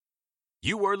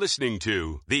You are listening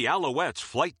to the Alouettes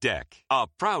Flight Deck, a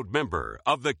proud member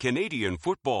of the Canadian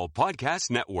Football Podcast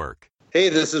Network. Hey,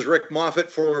 this is Rick Moffat,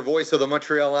 former voice of the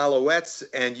Montreal Alouettes,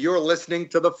 and you're listening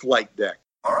to the Flight Deck.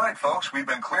 All right, folks, we've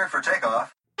been cleared for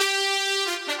takeoff.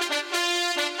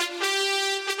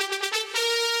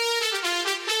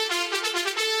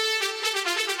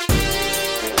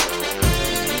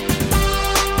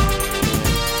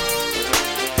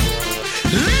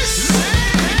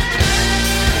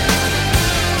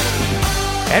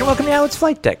 And welcome to Alouettes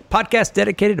Flight Deck, podcast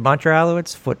dedicated to Montreal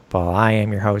Alouettes football. I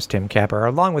am your host, Tim Capper,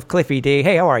 along with Cliffy D.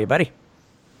 Hey, how are you, buddy?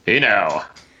 Hey now.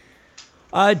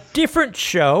 A different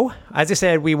show. As I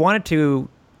said, we wanted to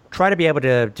try to be able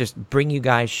to just bring you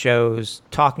guys shows,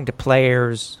 talking to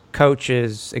players,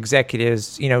 coaches,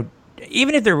 executives, even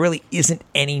if there really isn't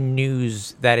any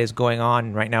news that is going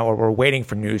on right now, or we're waiting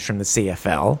for news from the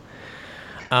CFL.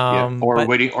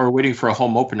 Waiting for a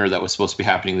home opener that was supposed to be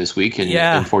happening this week, and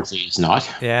unfortunately it's not.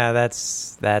 Yeah,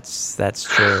 that's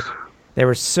true. There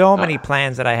were so many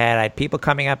plans that I had. I had people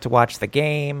coming up to watch the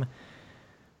game.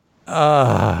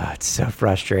 It's so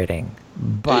frustrating.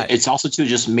 But it's also too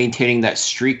just maintaining that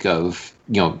streak of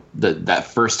that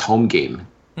first home game,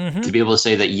 to be able to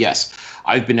say that yes,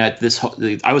 I've been at this.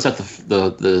 I was at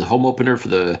the home opener for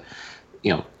the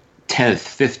 10th,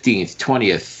 15th,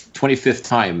 20th, 25th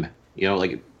time.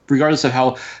 Regardless of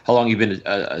how long you've been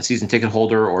a season ticket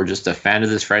holder or just a fan of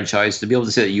this franchise, to be able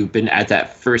to say that you've been at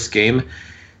that first game,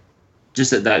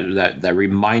 just that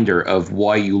reminder of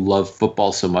why you love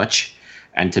football so much,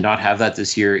 and to not have that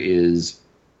this year is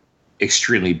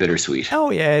extremely bittersweet.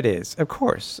 Oh yeah, it is. Of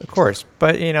course.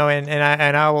 But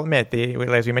and I'll admit,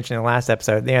 as we mentioned in the last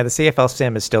episode, the CFL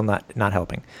sim is still not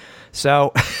helping.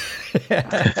 So,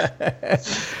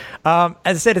 as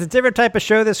I said, it's a different type of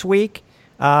show this week.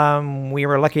 We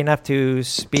were lucky enough to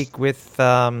speak with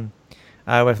Luc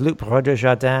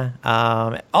Brodeur-Jardin,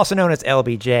 also known as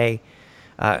LBJ.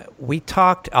 We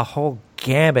talked a whole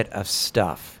gamut of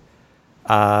stuff.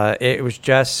 It was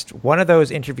just one of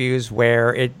those interviews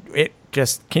where it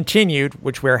just continued,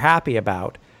 which we're happy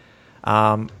about.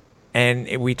 And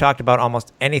we talked about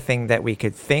almost anything that we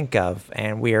could think of,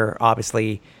 and we are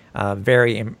obviously it's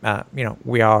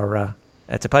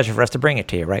a pleasure for us to bring it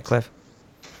to you, right, Cliff?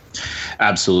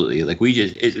 Absolutely.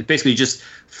 It basically just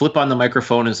flip on the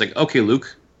microphone and it's like, okay,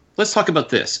 Luke, let's talk about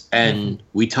this. And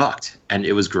we talked, and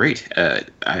it was great.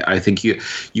 I think you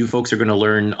folks are going to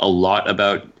learn a lot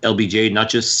about LBJ, not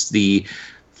just the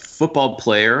football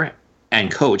player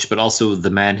and coach, but also the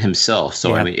man himself.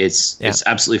 So, it's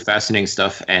absolutely fascinating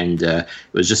stuff. And it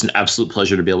was just an absolute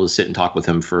pleasure to be able to sit and talk with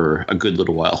him for a good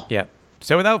little while. Yeah.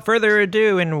 So without further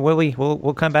ado, and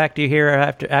we'll come back to you here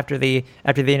after the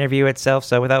interview itself.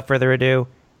 So without further ado,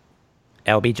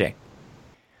 LBJ.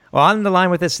 Well, on the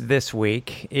line with us this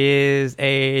week is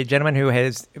a gentleman who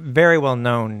is very well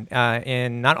known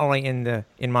not only in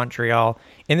Montreal,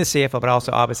 in the CFL, but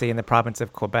also obviously in the province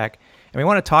of Quebec. And we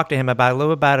want to talk to him about a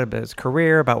little bit about his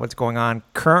career, about what's going on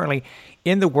currently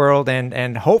in the world,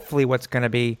 and hopefully what's going to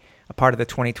be a part of the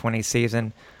 2020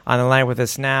 season. On the line with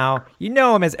us now, you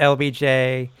know him as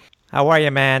LBJ. How are you,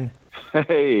 man?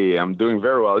 Hey, I'm doing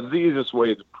very well. It's the easiest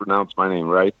way to pronounce my name,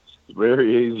 right? It's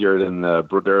very easier than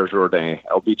Brodeur-Jardin.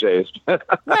 LBJ is.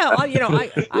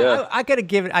 Well, I could have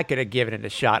given it a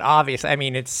shot. Obviously, I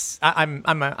mean, I'm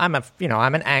an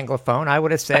Anglophone. I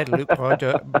would have said Luc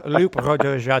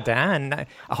Brodeur-Jardin, and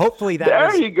hopefully that.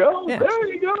 There you go. Yeah. There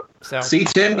you go. So, see,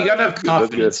 Tim, you gotta have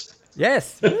confidence.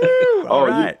 Yes. Woo, all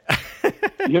right.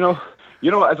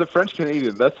 As a French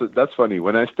Canadian, that's funny.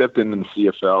 When I stepped in the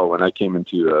CFL, when I came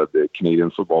into the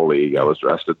Canadian Football League, I was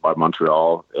drafted by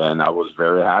Montreal, and I was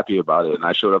very happy about it. And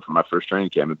I showed up for my first training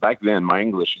camp. And back then, my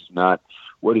English is not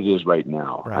what it is right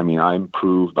now. Right. I mean, I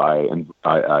improved, I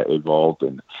evolved,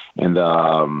 and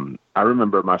I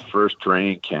remember my first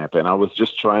training camp, and I was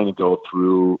just trying to go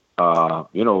through,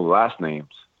 last names.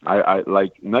 I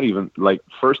not even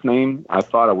first name. I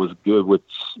thought I was good with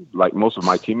most of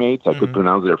my teammates. I could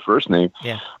pronounce their first name,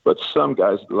 but some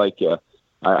guys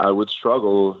I would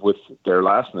struggle with their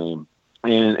last name.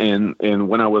 And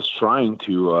when I was trying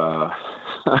to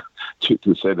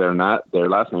to say their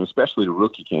last name, especially the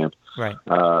rookie camp, right?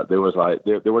 They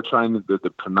were trying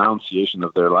the pronunciation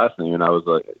of their last name, and I was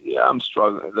like, yeah, I'm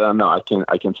struggling. No, I can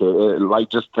say it.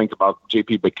 Just think about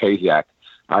JP Bakaziak.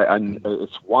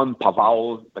 It's one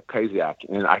Pavel Bakaziak,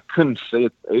 and I couldn't say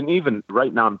it. And even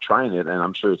right now, I'm trying it, and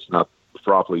I'm sure it's not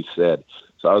properly said.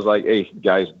 So I was like, "Hey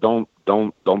guys, don't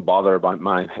don't bother about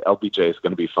mine. LBJ is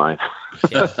going to be fine.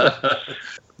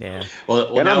 Yeah.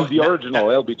 Well, and now, I'm the original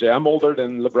LBJ. I'm older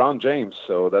than LeBron James,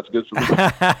 so that's good for me.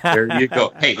 there you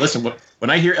go. Hey, listen,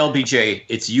 when I hear LBJ,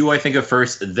 it's you I think of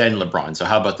first, then LeBron. So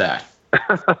how about that?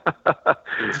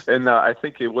 And I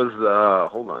think it was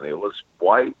it was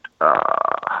White.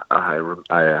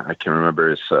 I can't remember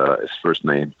his first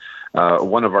name.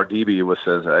 One of our DB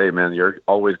says, "Hey man, you're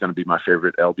always going to be my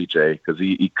favorite LBJ," because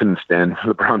he couldn't stand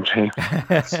LeBron James.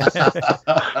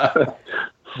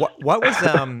 What was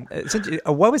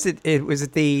it? Was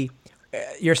it the?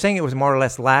 You're saying it was more or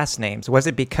less last names. Was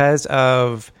it because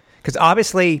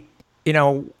obviously,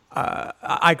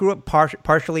 I grew up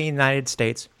partially in the United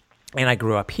States, and I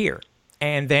grew up here.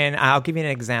 And then I'll give you an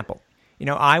example.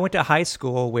 I went to high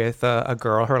school with a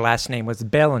girl. Her last name was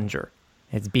Bellinger.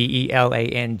 It's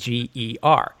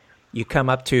Belanger. You come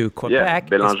up to Quebec.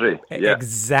 Yeah, Belanger. Yeah.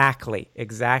 Exactly.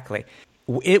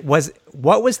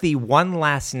 What was the one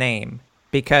last name,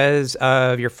 because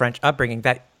of your French upbringing,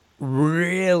 that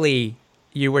really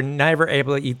you were never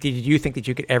able to, did you think that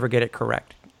you could ever get it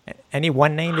correct? Any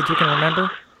one name that you can remember?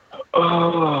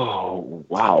 Oh,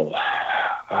 wow.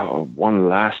 One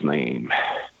last name.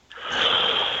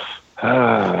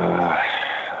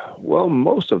 Well,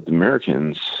 most of the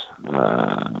Americans,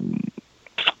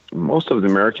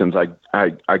 I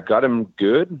got them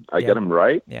good. I got them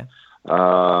right. Yeah.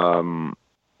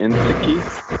 Insiki.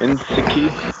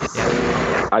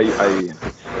 I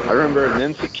remember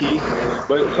Ninsiki,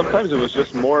 but sometimes it was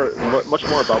just much more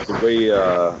about the way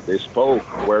they spoke,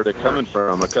 where they're coming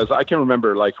from. Because I can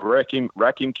remember like Rakim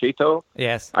Keito.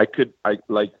 Yes. I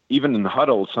even in the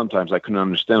huddle sometimes I couldn't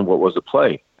understand what was the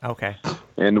play. Okay.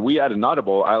 And we had an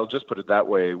audible. I'll just put it that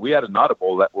way. We had an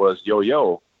audible that was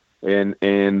yo-yo, and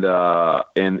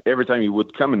every time he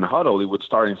would come in the huddle, he would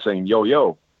start saying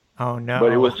yo-yo. Oh no!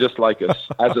 But it was just like as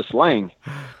a slang.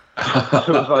 So it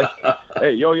was like,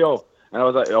 hey, yo-yo. And I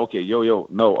was like, okay, yo-yo.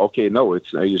 No, okay, no.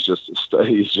 He's just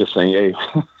saying, hey,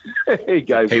 hey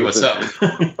guys. Hey, what's up?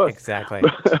 Exactly.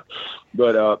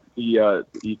 But he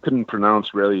couldn't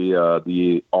pronounce really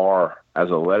the R as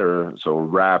a letter, so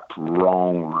rap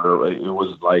wrong. It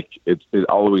was like it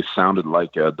always sounded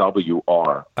like a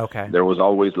WR. Okay. There was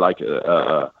always like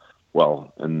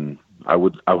and I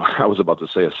was about to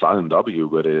say a silent W,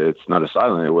 but it's not a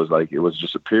silent. It was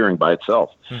just appearing by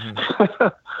itself. Mm-hmm.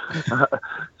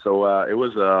 So it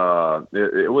was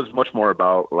much more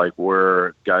about like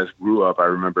where guys grew up. I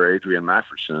remember Adrian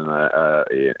Macpherson,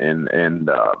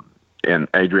 and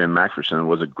Adrian Macpherson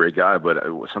was a great guy, but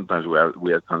sometimes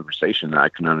we had conversation and I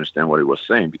couldn't understand what he was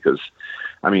saying because,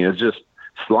 I mean, it's just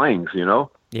slangs,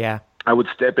 Yeah. I would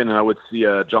step in and I would see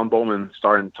John Bowman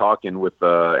starting talking with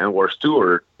Anwar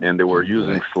Stewart, and they were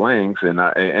using slangs, and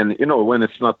when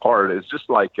it's not part, it's just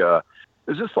like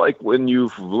when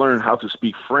you've learned how to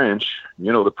speak French,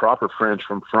 the proper French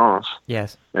from France.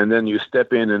 Yes. And then you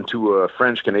step into a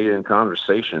French-Canadian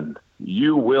conversation,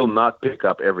 you will not pick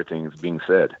up everything that's being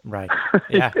said. Right.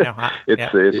 Yeah.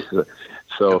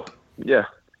 Yeah.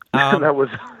 That was.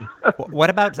 What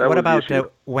about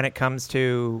when it comes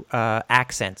to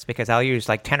accents? Because I'll use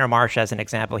like Tanner Marsh as an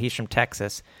example. He's from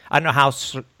Texas. I don't know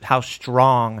how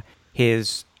strong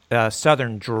his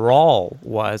Southern drawl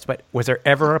was, but was there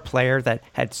ever a player that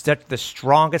had such the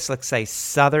strongest, let's say,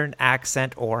 Southern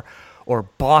accent or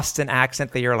Boston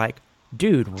accent that you're like,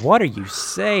 dude, what are you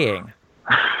saying?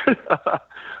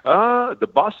 The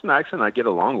Boston accent I get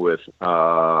along with.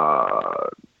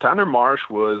 Tanner Marsh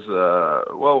was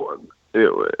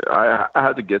I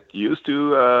had to get used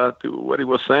to what he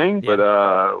was saying, but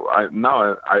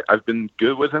I've been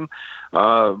good with him.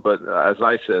 But as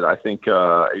I said, I think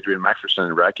Adrian Macpherson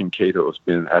and Rakim Keito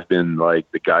have been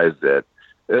like the guys that,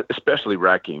 especially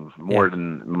Rakim more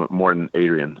than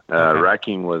Adrian. Okay.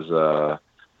 Rakim was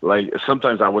like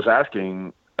sometimes I was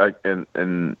asking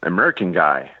an American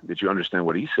guy, did you understand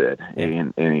what he said? Yeah.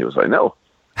 And he was like, no.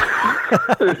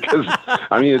 Because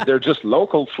they're just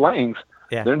local slangs.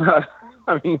 Yeah. They're not.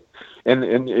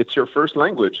 And it's your first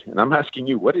language, and I'm asking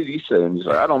you, what did he say? And he's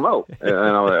like, I don't know. And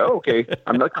I'm like, oh, okay,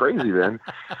 I'm not crazy then.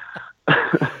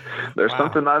 There's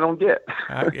something I don't get.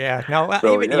 Yeah. No.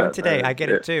 Even today, I get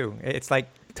it too. It's like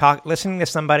listening to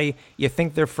somebody. You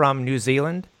think they're from New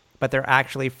Zealand, but they're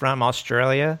actually from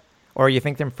Australia, or you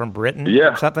think they're from Britain,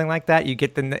 or something like that. You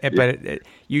get them, but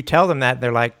you tell them that,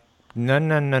 they're like, no,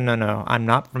 I'm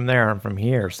not from there. I'm from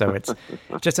here. So it's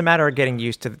just a matter of getting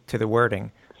used to the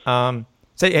wording. So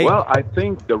So, well, I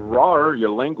think the rawer your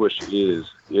language is,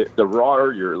 the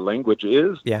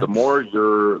more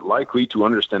you're likely to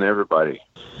understand everybody.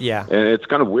 Yeah. And it's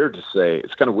kind of weird to say.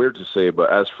 But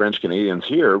as French Canadians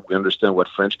here, we understand what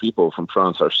French people from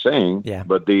France are saying. Yeah.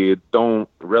 But they don't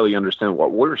really understand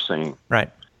what we're saying.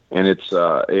 Right. And it's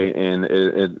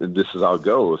this is how it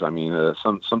goes. I mean,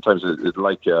 sometimes it's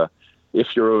like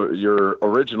if your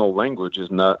original language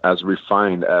is not as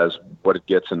refined as what it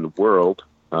gets in the world,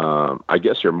 I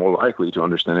guess you're more likely to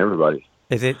understand everybody.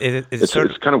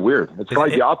 It's kind of weird. It's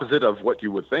like the opposite of what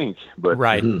you would think. But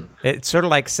right. It's sort of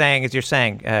like saying, as you're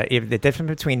saying, the difference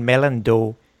between melon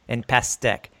d'eau and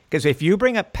pastèque. Because if you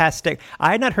bring up pastèque,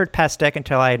 I had not heard pastèque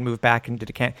until I had moved back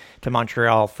to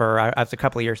Montreal for a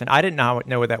couple of years, and I didn't know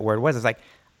what that word was. It's like,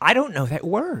 I don't know that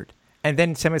word. And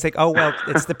then somebody's like, oh, well,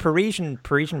 it's the Parisian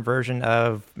version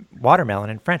of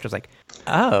watermelon in French. I was like,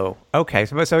 oh, okay.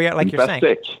 So yeah, like you're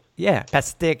saying. Yeah,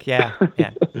 pastèque, yeah.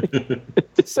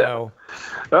 So.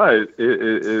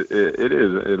 It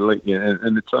is.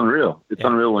 And it's unreal. It's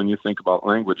unreal when you think about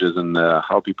languages and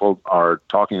how people are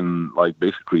talking, like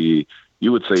basically,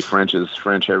 you would say French is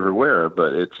French everywhere,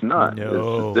 but it's not.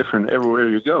 No. It's different everywhere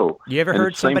you go. You ever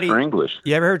heard somebody? Same for English.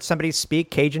 You ever heard somebody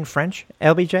speak Cajun French,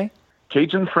 LBJ?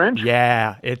 Cajun French?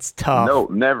 Yeah, it's tough. No,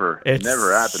 never. It's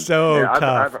never happened. So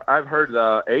tough. I've heard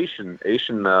Asian.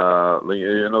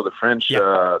 The French,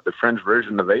 the French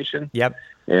version of Asian. Yep.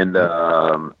 And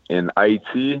in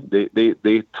Haiti,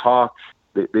 they talk.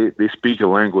 They speak a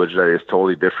language that is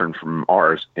totally different from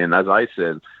ours. And as I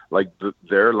said, like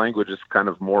their language is kind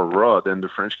of more raw than the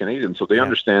French Canadian, so they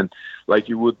understand. Like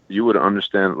you would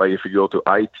understand. Like if you go to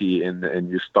Haiti and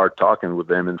you start talking with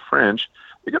them in French,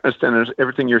 you can understand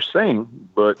everything you're saying,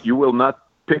 but you will not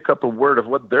pick up a word of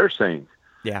what they're saying.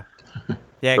 Yeah.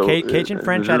 Yeah, so Cajun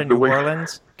French out of New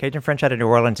Orleans. Cajun French out of New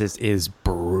Orleans is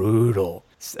brutal.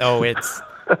 So it's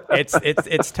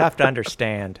tough to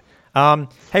understand.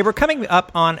 Hey, we're coming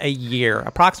up on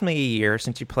approximately a year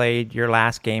since you played your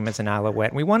last game as an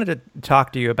Alouette. We wanted to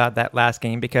talk to you about that last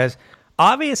game because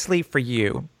obviously for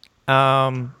you,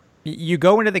 you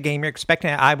go into the game, you're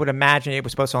expecting, I would imagine it was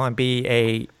supposed to only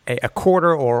be a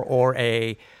quarter or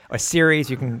a series.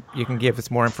 You can give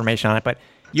us more information on it, but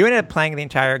you ended up playing the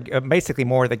entire, basically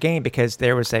more of the game because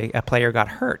there was a player got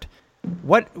hurt.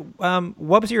 What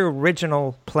was your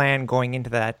original plan going into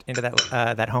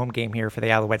that home game here for the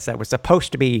Alouettes that was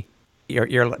supposed to be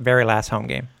your very last home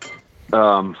game?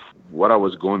 What I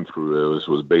was going through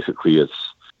was basically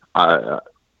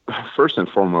first and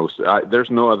foremost, there's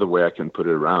no other way I can put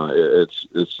it around. It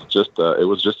was just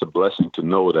a blessing to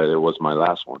know that it was my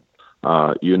last one.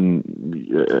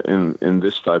 In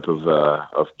this type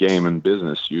of game and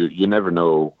business, you never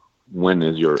know when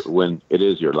it is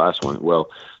your last one. Well,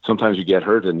 sometimes you get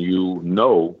hurt and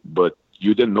but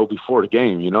you didn't know before the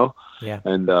game, Yeah.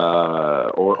 And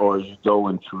or you go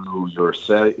into your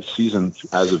season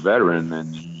as a veteran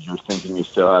and you're thinking you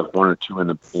still have one or two in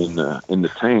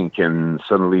the tank, and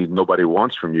suddenly nobody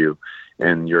wants from you,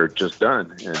 and you're just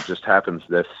done. And it just happens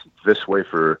this way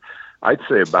for, I'd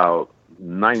say, about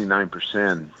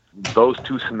 99%. Those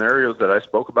two scenarios that I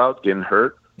spoke about, getting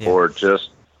hurt or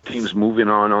just teams moving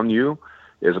on you,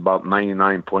 is about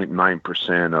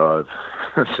 99.9% of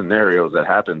scenarios that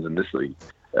happens in this league.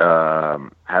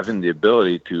 Having the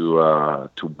ability to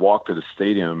walk to the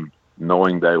stadium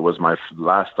knowing that it was my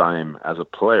last time as a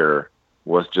player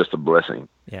was just a blessing.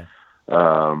 Yeah.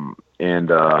 What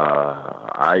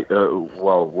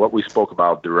we spoke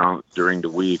about during the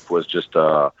week was just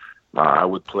I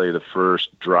would play the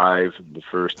first drive, the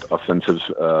first offensive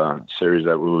series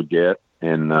that we would get,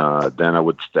 and then I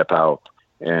would step out.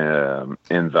 So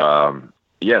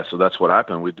that's what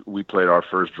happened. We played our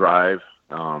first drive.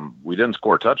 We didn't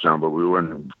score a touchdown, but we were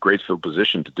in great field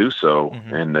position to do so,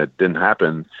 and that didn't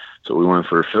happen. So we went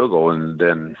for a field goal, and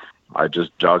then I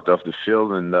just jogged off the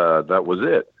field, and that was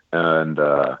it. And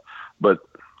but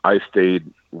I stayed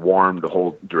warm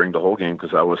during the whole game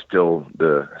because I was still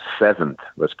the seventh,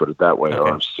 let's put it that way,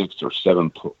 or sixth or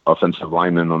seventh offensive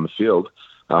lineman on the field.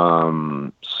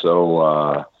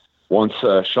 Once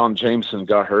Sean Jameson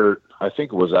got hurt, I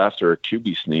think it was after a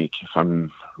QB sneak, if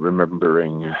I'm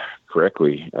remembering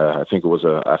correctly. I think it was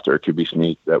after a QB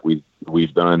sneak that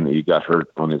we've done. He got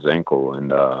hurt on his ankle,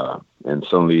 and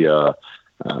suddenly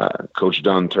Coach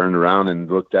Dunn turned around and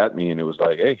looked at me, and it was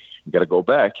like, "Hey, you got to go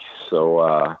back." So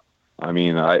I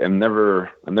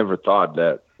never thought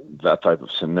that type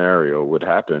of scenario would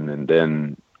happen, and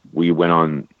then we went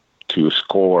on to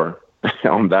score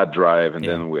on that drive, and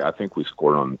then I think we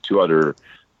scored on two other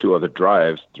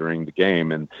drives during the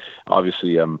game, and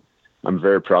obviously I'm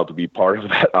very proud to be part of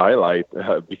that highlight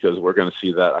because we're going to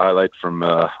see that highlight from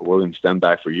William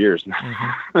Stenback for years.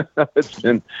 It's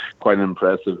been quite an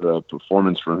impressive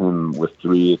performance from him with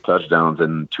 3 touchdowns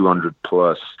and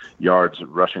 200+ yards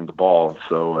rushing the ball.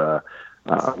 So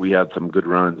we had some good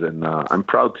runs, and I'm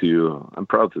proud to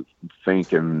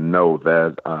think and know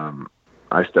that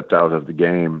I stepped out of the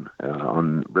game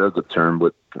on very good terms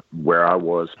with where I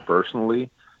was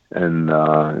personally, and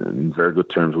in very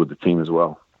good terms with the team as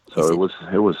well. So it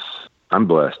was. I'm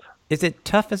blessed. Is it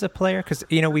tough as a player? Because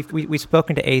we've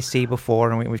spoken to AC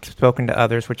before, and we've spoken to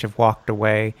others which have walked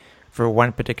away for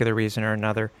one particular reason or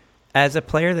another. As a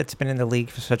player that's been in the league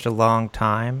for such a long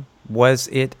time, was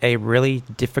it a really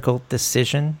difficult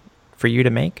decision for you to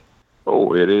make?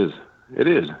 Oh, it is. It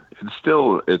is. It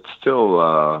still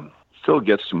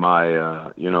gets to my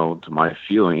to my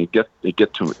feeling. It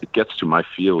gets to my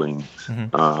feelings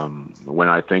when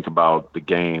I think about the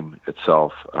game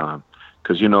itself.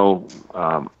 Because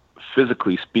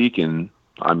physically speaking,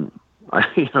 I'm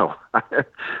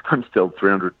still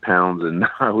 300 pounds, and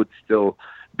I would still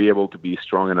be able to be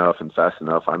strong enough and fast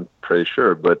enough, I'm pretty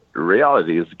sure. But the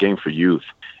reality is the game for youth.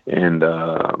 And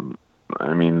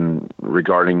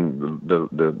regarding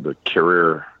the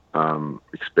career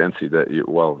expensive that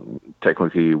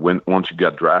technically once you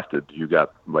got drafted, you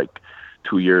got like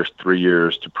 2 years, 3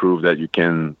 years to prove that you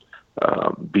can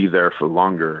be there for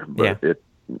longer. But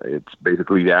it's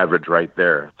basically the average right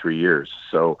there, 3 years.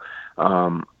 So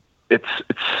it's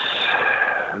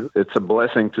a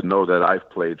blessing to know that I've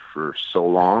played for so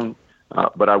long,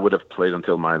 but I would have played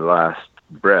until my last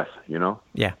breath.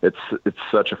 Yeah. It's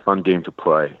such a fun game to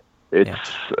play.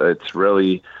 It's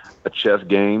really a chess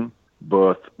game,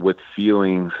 but with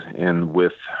feelings and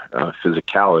with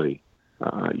physicality.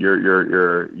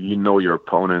 Your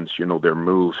opponents, their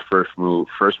moves, first move,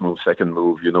 second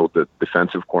move, the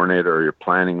defensive coordinator, you're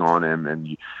planning on him,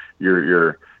 and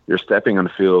you're stepping on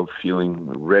the field feeling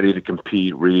ready to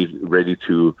compete, ready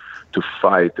to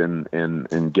fight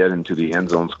and get into the end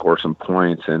zone, score some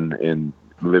points, and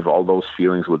live all those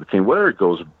feelings with the team. Whether it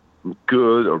goes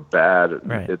good or bad,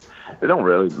 right. It don't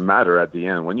really matter at the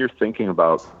end. When you're thinking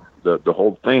about the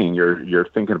whole thing, you're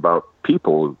thinking about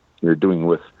people you're doing it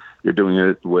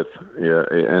with,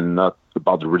 and not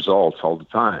about the results all the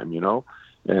time,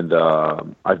 And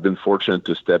I've been fortunate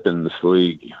to step in this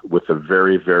league with a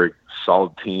very, very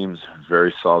solid teams,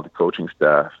 very solid coaching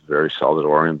staff, very solid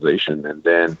organization. And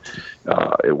then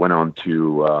it went on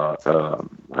to,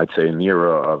 I'd say, an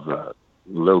era of a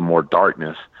little more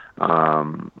darkness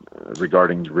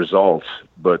regarding the results.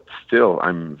 But still,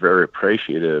 I'm very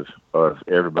appreciative of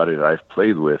everybody that I've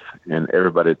played with and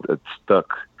everybody that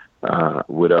stuck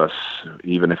with us,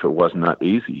 even if it was not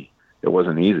easy. It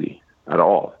wasn't easy at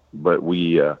all. But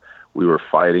we were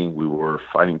fighting. We were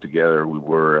fighting together. We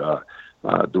were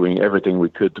doing everything we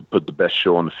could to put the best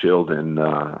show on the field, and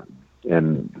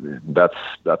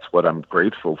that's what I'm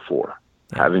grateful for.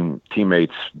 Having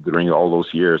teammates during all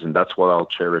those years, and that's what I'll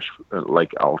cherish.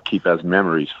 I'll keep as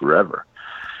memories forever,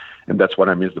 and that's what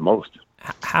I miss the most.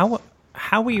 How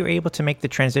were you able to make the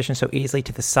transition so easily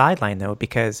to the sideline, though?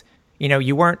 Because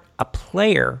you weren't a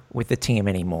player with the team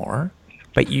anymore,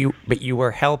 but you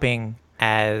were helping.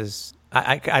 As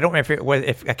I don't remember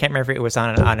if I can't remember if it was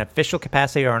on an official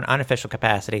capacity or an unofficial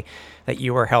capacity that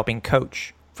you were helping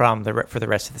coach for the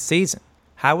rest of the season.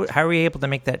 How were you able to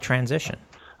make that transition?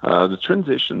 The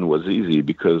transition was easy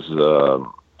because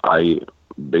I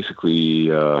basically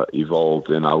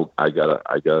evolved, and I got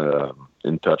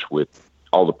in touch with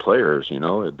all the players.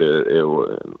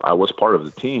 I was part of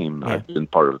the team. Yeah. I've been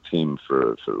part of the team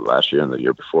for last year and the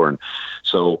year before, and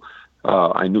so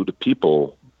I knew the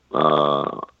people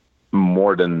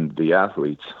more than the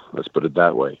athletes. Let's put it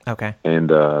that way. Okay.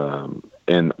 And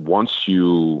once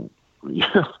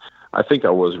I think I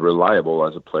was reliable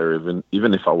as a player,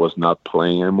 even if I was not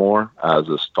playing anymore as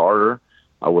a starter.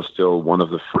 I was still one of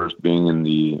the first being in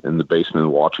the basement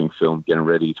watching film, getting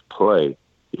ready to play,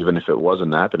 even if it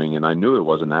wasn't happening, and I knew it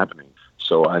wasn't happening.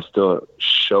 So I still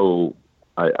show.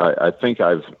 I think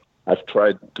I've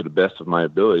tried to the best of my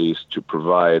abilities to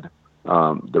provide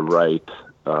the right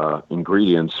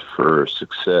ingredients for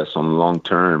success on the long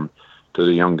term to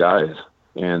the young guys,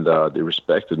 and they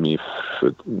respected me.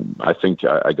 I think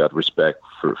I got respect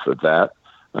for that,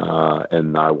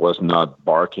 and I was not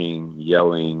barking,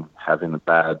 yelling, having a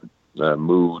bad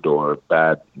mood or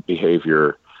bad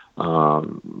behavior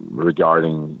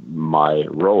regarding my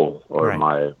role or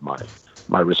right.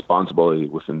 my responsibility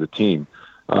within the team.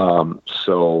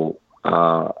 So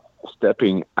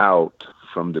stepping out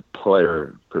from the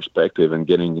player perspective and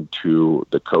getting into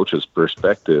the coach's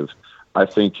perspective, I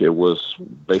think it was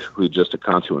basically just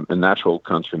a natural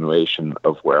continuation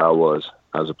of where I was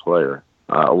as a player.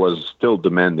 I was still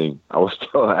demanding. I was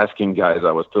still asking guys.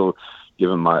 I was still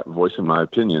voicing my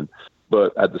opinion.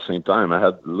 But at the same time, I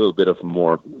had a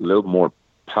little more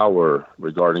power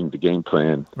regarding the game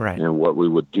plan and what we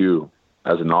would do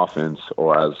as an offense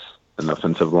or as an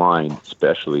offensive line,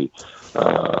 especially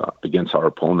against our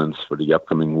opponents for the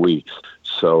upcoming weeks.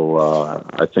 So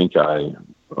I think I've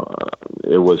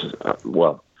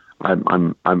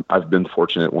been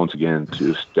fortunate once again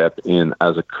to step in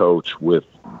as a coach with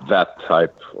that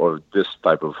type or this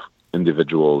type of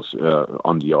individuals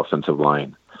on the offensive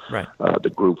line. Right. The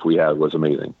group we had was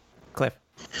amazing. Cliff.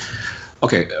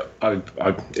 Okay,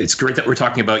 it's great that we're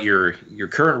talking about your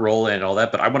current role and all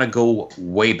that, but I want to go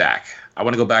way back. I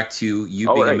want to go back to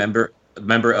you being a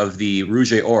member of the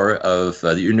Rouge et Or of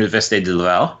the Université de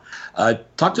Laval.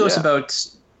 Talk to us about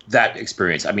that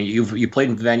experience. I mean, you played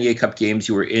in Vanier Cup games.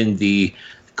 You were in the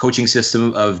coaching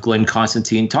system of Glenn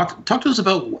Constantine. Talk to us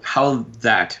about how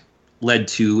that led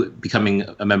to becoming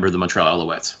a member of the Montreal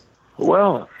Alouettes.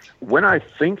 Well, when I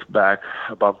think back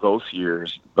about those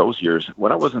years,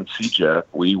 when I was in CEGEP,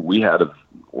 we had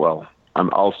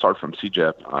I'll start from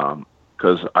CEGEP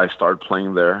because I started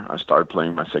playing there. I started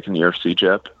playing my second year of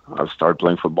CEGEP. I started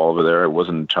playing football over there. It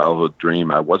wasn't a childhood dream.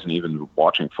 I wasn't even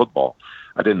watching football.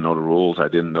 I didn't know the rules. I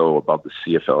didn't know about the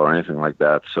CFL or anything like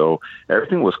that. So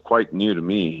everything was quite new to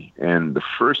me. And the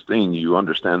first thing you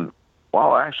understand,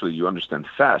 you understand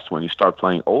fast when you start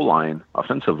playing O-line,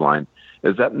 offensive line,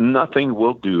 is that nothing you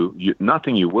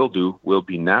will do will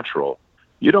be natural.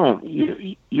 You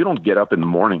don't get up in the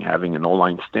morning having an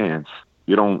O-line stance.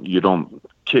 You don't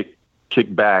kick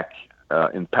back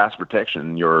in pass protection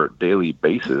on your daily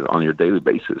basis.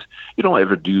 You don't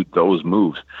ever do those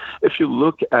moves. If you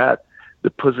look at the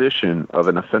position of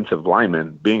an offensive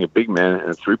lineman, being a big man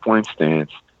in a 3-point stance,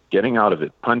 getting out of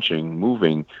it, punching,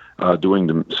 moving,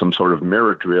 doing some sort of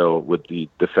mirror drill with the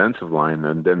defensive line,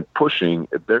 and then pushing.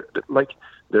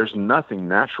 There's nothing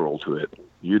natural to it.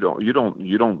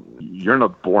 You're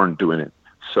not born doing it.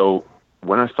 So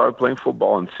when I started playing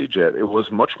football in CEGEP, it was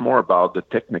much more about the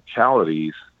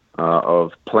technicalities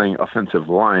of playing offensive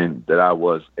line that I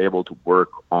was able to work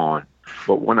on.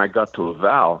 But when I got to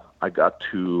Laval, I got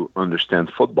to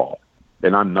understand football,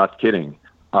 and I'm not kidding.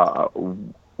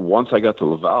 Once I got to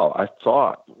Laval, I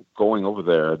thought going over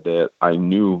there that I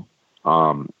knew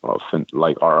our offense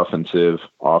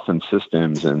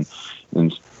systems and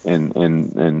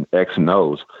X and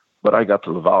O's. But I got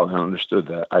to Laval and I understood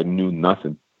that I knew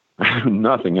nothing. I knew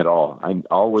nothing at all. I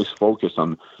always focused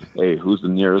on, hey, who's the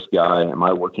nearest guy? Am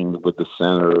I working with the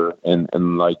center? And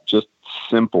just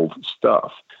simple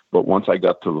stuff. But once I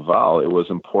got to Laval, it was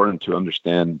important to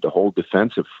understand the whole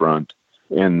defensive front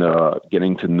and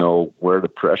getting to know where the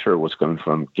pressure was coming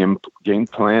from, game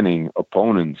planning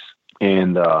opponents.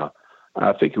 And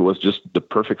I think it was just the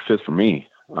perfect fit for me.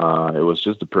 It was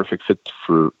just the perfect fit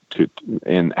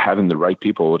and having the right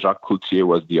people. Jacques Cloutier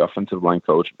was the offensive line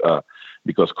coach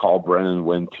because Carl Brennan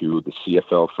went to the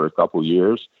CFL for a couple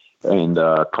years. And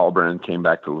Carl Brennan came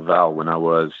back to Laval when I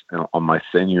was on my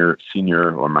senior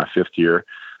or my fifth year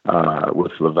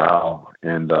with Laval.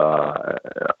 And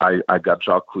I got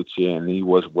Jacques Cloutier, and he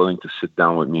was willing to sit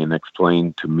down with me and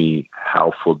explain to me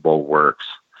how football works.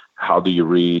 How do you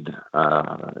read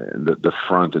the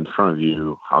front in front of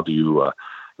you? How do you,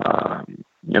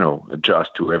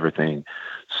 adjust to everything?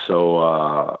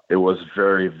 So it was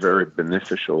very, very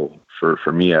beneficial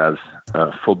for me as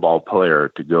a football player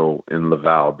to go in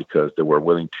Laval because they were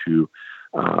willing to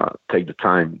take the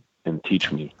time and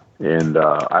teach me. And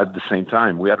at the same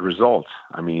time, we had results.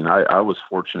 I mean, I was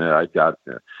fortunate. I got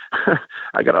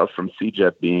out from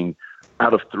CEGEP being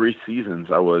out of 3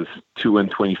 seasons. I was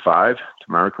 2-25 to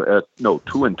my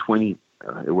 2-20.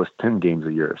 It was 10 games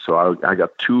a year. So I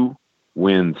got 2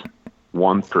 wins,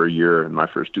 1 per year in my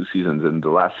first 2 seasons. And the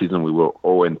last season we were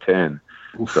 0-10.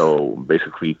 So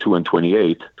basically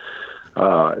 2-28.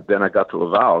 Then I got to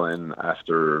Laval, and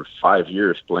after 5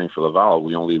 years playing for Laval,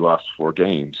 we only lost 4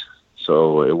 games.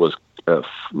 So it was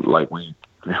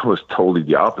it was totally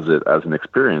the opposite as an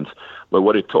experience. But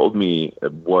what it told me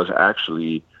was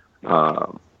actually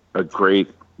a great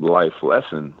life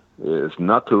lesson is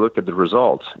not to look at the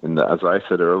results. And as I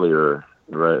said earlier,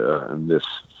 in this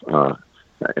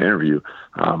interview,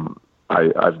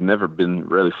 I've never been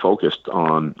really focused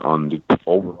on the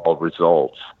overall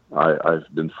results. I've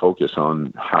been focused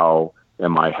on how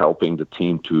am I helping the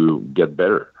team to get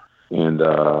better. And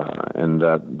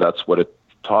that's what it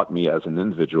taught me as an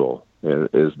individual,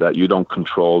 is that you don't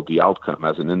control the outcome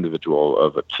as an individual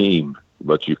of a team,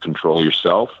 but you control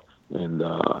yourself And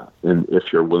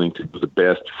if you're willing to do the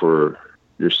best for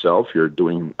yourself, you're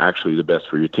doing actually the best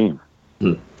for your team.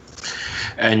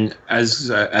 And as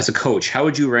a coach, how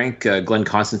would you rank Glenn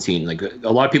Constantine? Like,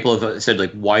 a lot of people have said,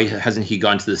 like, why hasn't he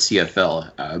gone to the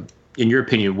CFL? In your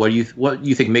opinion, what do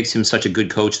you think makes him such a good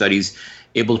coach that he's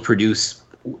able to produce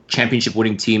championship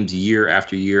winning teams year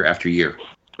after year after year?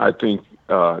 I think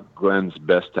Glenn's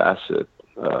best asset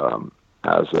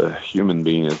as a human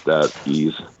being is that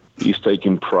he's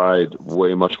taken pride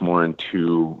way much more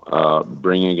into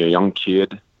bringing a young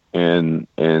kid and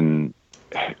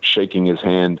shaking his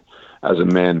hand as a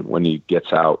man when he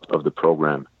gets out of the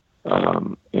program.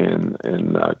 Glenn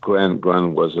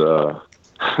was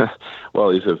well,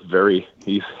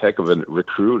 he's heck of a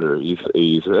recruiter. He's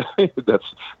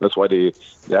that's why they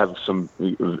have some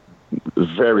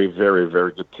very, very,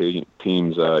 very good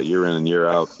teams year in and year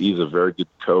out. He's a very good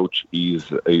coach. He's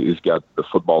got the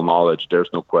football knowledge. There's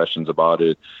no questions about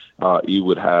it. He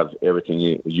would have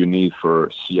everything you need for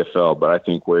CFL, but I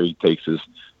think where he takes his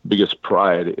biggest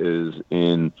pride is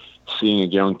in seeing a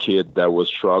young kid that was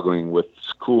struggling with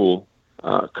school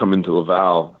come into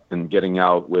Laval and getting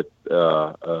out with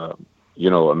a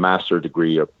master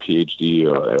degree, a PhD,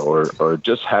 or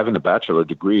just having a bachelor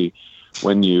degree.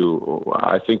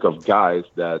 I think of guys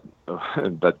that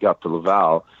got to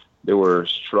Laval, they were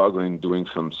struggling doing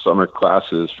some summer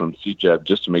classes from CEGEP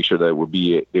just to make sure that they would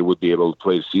be able to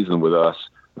play the season with us,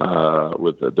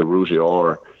 with the Rouge et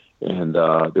Or. And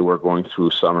they were going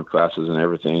through summer classes and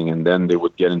everything, and then they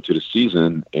would get into the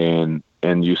season, and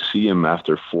you see them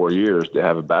after 4 years. They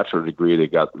have a bachelor degree. They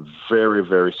got very,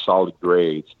 very solid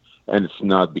grades, and it's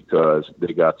not because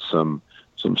they got some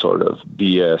sort of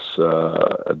BS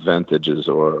advantages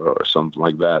or something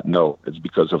like that. No, it's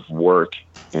because of work,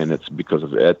 and it's because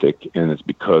of ethic, and it's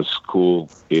because school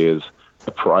is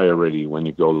a priority when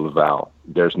you go to Laval.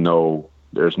 There's no.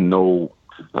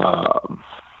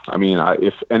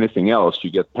 If anything else, you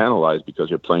get penalized because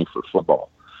you're playing for football.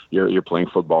 You're playing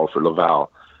football for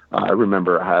Laval. I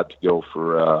remember I had to go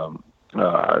for.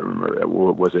 I remember,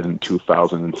 was it in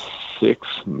 2006?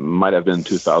 Might have been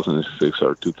 2006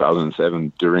 or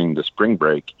 2007 during the spring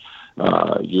break.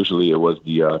 Usually it was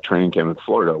the training camp in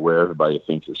Florida, where everybody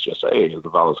thinks it's just, hey,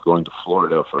 Laval is going to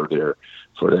Florida for their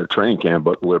training camp,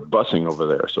 but we're busing over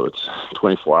there. So it's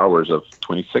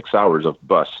 26 hours of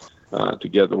bus to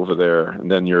get over there,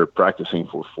 and then you're practicing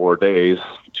for 4 days,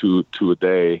 two a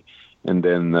day, and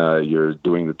then you're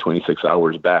doing the 26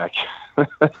 hours back of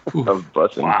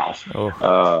busing.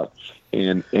 Wow.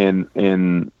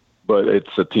 But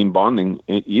it's a team bonding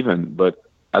even. But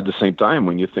at the same time,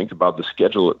 when you think about the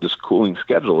schedule, the schooling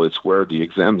schedule, it's where the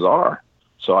exams are.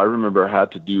 So I remember I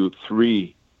had to do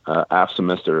 3 half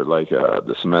semester, like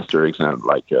the semester exam,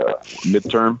 like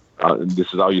midterm.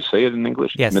 This is how you say it in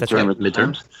English? Yes, midterm, that's right.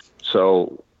 Midterms.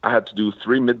 So I had to do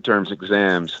 3 midterms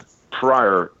exams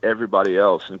prior everybody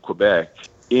else in Quebec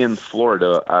in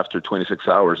Florida after 26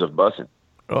 hours of busing.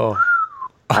 Oh.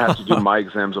 I had to do my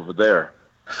exams over there.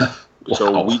 Wow.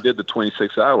 So we did the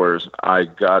 26 hours. I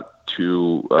got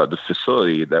to the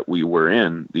facility that we were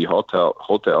in, the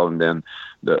hotel, and then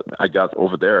I got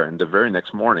over there. And the very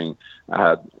next morning, I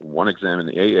had 1 exam in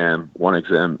the AM, 1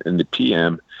 exam in the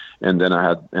PM, and then I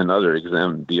had another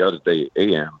exam the other day,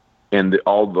 AM. And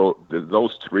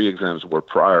those 3 exams were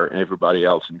prior to everybody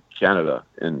else in Canada,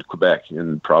 in Quebec,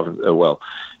 in province,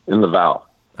 in Laval.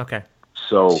 Okay.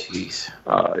 So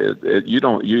you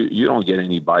don't get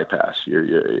any bypass.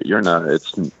 You're not.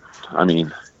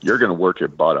 You're going to work your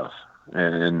butt off,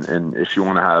 and if you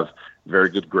want to have very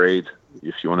good grades,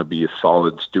 if you want to be a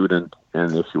solid student,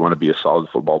 and if you want to be a solid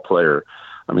football player,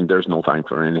 there's no time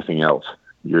for anything else.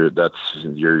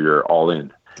 You're all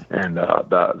in. And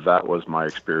that was my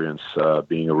experience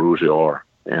being a Rouge et Or,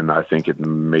 and I think it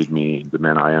made me the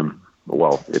man I am.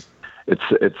 Well,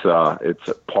 it's a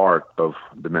part of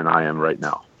the man I am right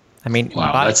now.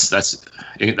 Wow,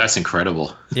 that's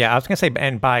incredible. Yeah, I was gonna say,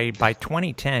 and by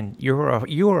 2010, you were a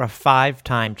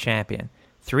 5-time champion,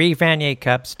 3 Vanier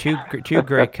Cups, 2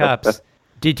 Grey Cups.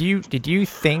 Did you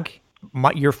think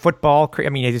your football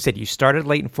career? As you said, you started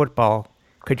late in football.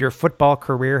 Could your football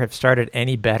career have started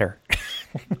any better?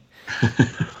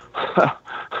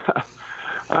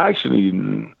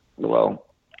 Actually,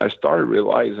 I started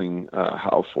realizing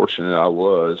how fortunate I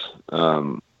was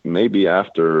maybe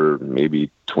after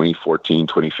 2014,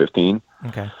 2015.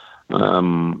 Okay.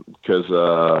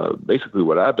 Because basically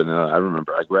what happened, I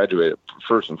remember I graduated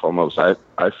first and foremost. I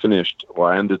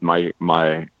ended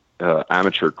my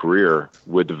amateur career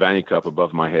with the Vanier Cup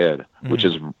above my head, which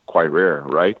is quite rare,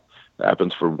 right?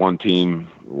 happens for one team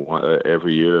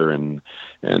every year, and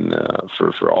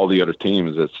for all the other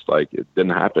teams, it's like it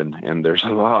didn't happen. And there's a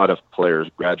lot of players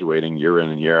graduating year in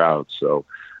and year out. So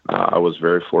I was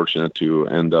very fortunate to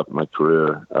end up my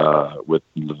career with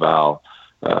Laval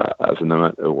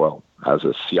as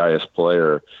a CIS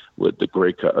player with the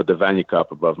the Vanier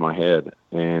Cup above my head.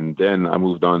 And then I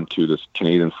moved on to this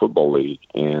Canadian Football League,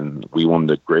 and we won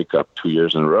the Grey Cup 2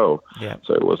 years in a row. Yeah.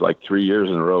 So it was like 3 years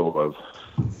in a row of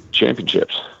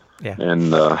championships. Yeah.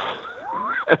 And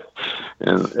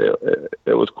and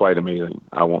it was quite amazing.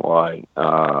 I won't lie.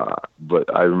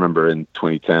 But I remember in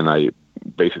 2010, I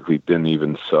basically didn't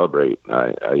even celebrate.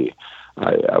 I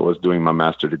was doing my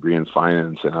master's degree in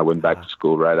finance, and I went back to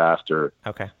school right after.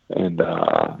 Okay. And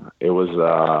it was,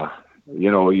 I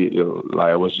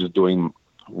was just doing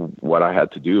what I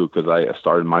had to do because I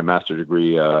started my master's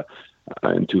degree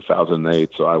in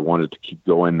 2008, so I wanted to keep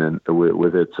going and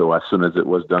with it. So as soon as it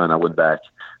was done, I went back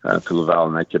to Laval,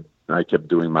 and I kept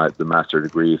doing the master's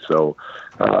degree. So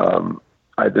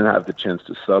I didn't have the chance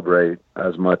to celebrate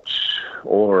as much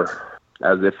or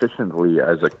as efficiently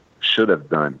as I should have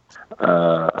done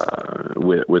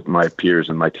with my peers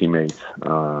and my teammates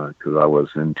because I was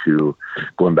into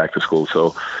going back to school.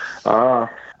 So I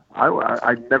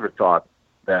never thought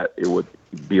that it would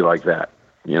be like that,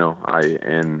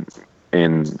 and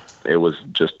it was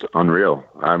just unreal.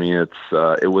 I mean,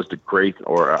 it was the great,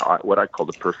 or what I call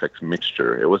the perfect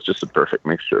mixture. It was just a perfect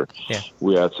mixture. Yeah.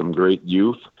 We had some great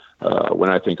youth. When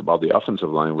I think about the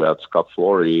offensive line, we had Scott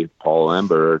Flory, Paul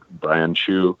Lambert, Brian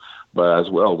Chu, but as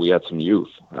well, we had some youth.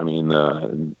 I mean,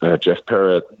 Jeff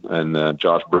Parrott and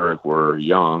Josh Berg were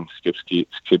young, Skip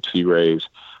Searaves,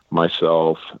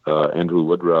 myself, Andrew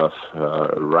Woodruff,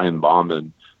 Ryan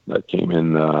Bauman that came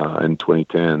in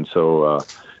 2010. So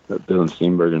Dylan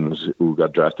Steenbergen, who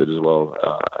got drafted as well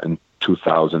in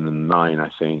 2009, I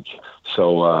think.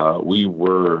 So we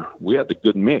had the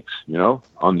good mix,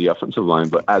 on the offensive line.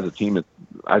 But as a team,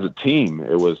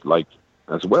 it was like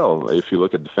as well. If you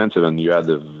look at defensive end, you had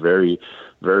the very,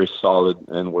 very solid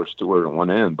Enwar Stewart on one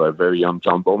end, but very young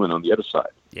John Bowman on the other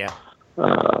side. Yeah.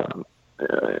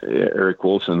 Eric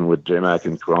Wilson with J-Mac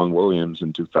and Karan Williams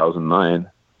in 2009.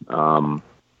 I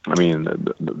mean,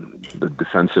 the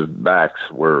defensive backs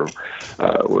were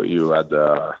where you had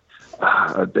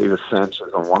Davis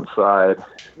Sanchez on one side,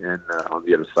 and on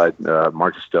the other side,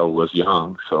 Mark Estelle was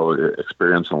young, so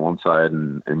experience on one side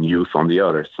and youth on the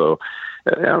other. So,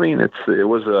 I mean, it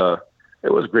was a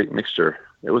great mixture.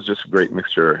 It was just a great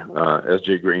mixture.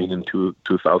 S.J. Green in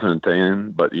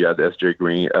 2010, but you had S.J.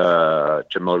 Green,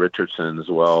 Jamel Richardson as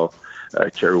well,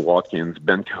 Kerry Watkins,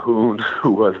 Ben Cahoon,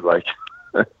 who was like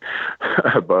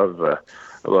above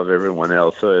everyone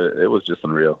else. So it was just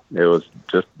unreal. It was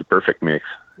just the perfect mix.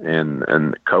 And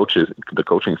the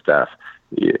coaching staff,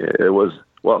 he was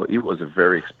a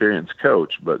very experienced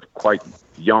coach, but quite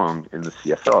young in the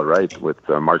CFL, right? With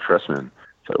Mark Trestman.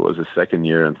 So it was his second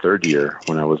year and third year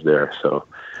when I was there. So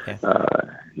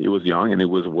he was young, and he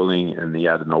was willing, and he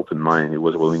had an open mind. He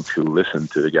was willing to listen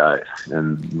to the guys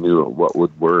and knew what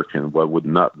would work and what would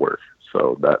not work.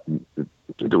 So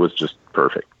it was just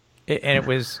perfect. And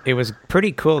it was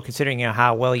pretty cool considering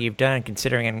how well you've done.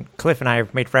 Considering, and Cliff and I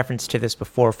have made reference to this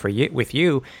before with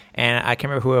you, and I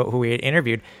can't remember who we had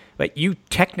interviewed, but you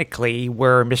technically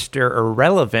were Mr.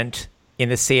 Irrelevant in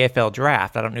the CFL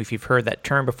draft. I don't know if you've heard that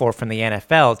term before from the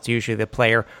NFL. It's usually the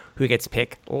player who gets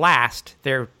picked last.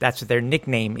 That's what their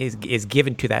nickname is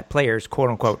given to that player, is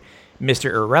quote unquote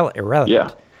Mr. Irrelevant.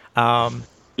 Yeah.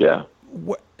 Yeah.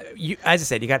 As I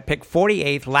said, you got picked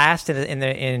 48th, last in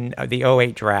the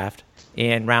 08 draft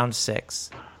in round 6.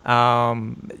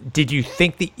 Did you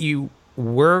think that you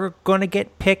were going to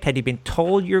get picked? Had you been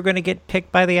told you were going to get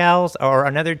picked by the Owls or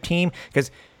another team?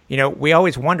 Because we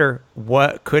always wonder,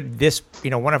 what could this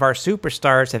one of our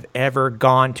superstars have ever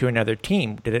gone to another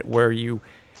team?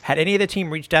 Had any of the team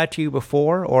reached out to you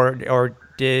before, or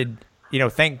did?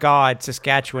 Thank God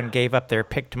Saskatchewan gave up their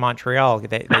pick to Montreal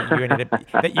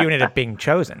that you ended up being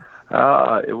chosen.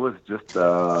 It was just,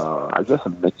 I guess,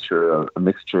 a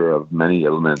mixture of many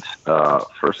elements.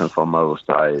 First and foremost,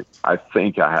 I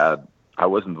think I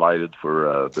was invited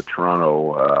for the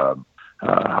Toronto.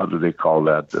 How do they call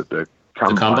that? The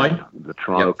combine? The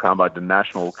Toronto Combine, the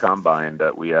national combine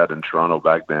that we had in Toronto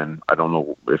back then. I don't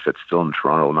know if it's still in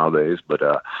Toronto nowadays,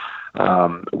 but.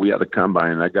 We had a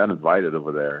combine, and I got invited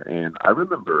over there. And I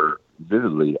remember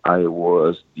vividly, I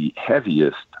was the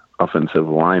heaviest offensive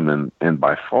lineman, and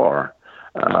by far.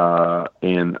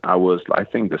 And I was, I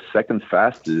think, the second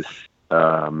fastest,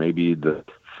 maybe the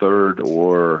third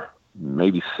or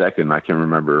maybe second, I can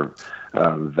remember,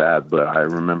 that, but I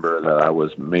remember that I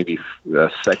was maybe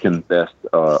second best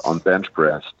on the bench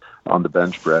press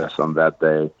on that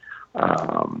day,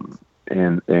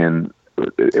 and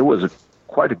it was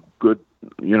quite a good,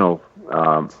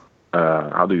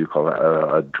 how do you call it,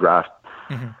 a draft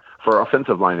for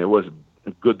offensive line. It was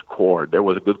a good core. There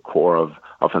was a good core of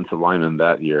offensive linemen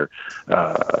that year.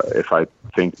 If I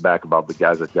think back about the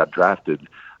guys that got drafted,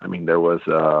 I mean, there was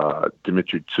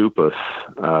Dimitri Tsoupas,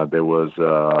 there was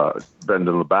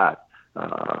Brendan Labatt,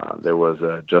 there was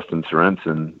Justin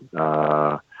Sorensen,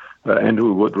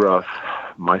 Andrew Woodruff,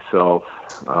 myself,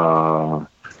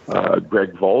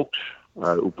 Greg Volk,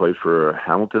 who played for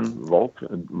Hamilton. Volk,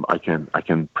 I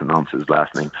can pronounce his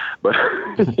last name, but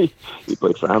he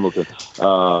played for Hamilton.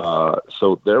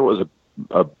 So there was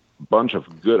a bunch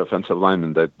of good offensive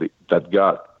linemen that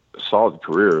got solid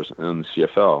careers in the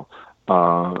CFL.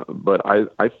 But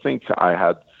I think I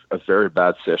had a very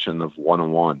bad session of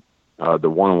one-on-one. The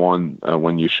one-on-one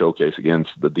when you showcase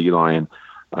against the D-line,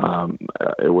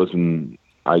 it wasn't.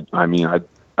 I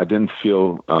didn't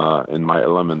feel in my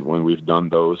element when we've done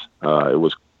those. It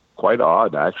was quite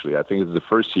odd, actually. I think it's the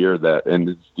first year and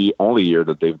it's the only year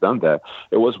that they've done that.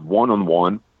 It was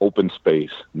one-on-one, open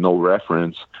space, no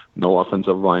reference, no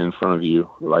offensive line in front of you.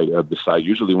 Like beside,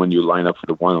 usually when you line up for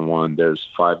the one-on-one, there's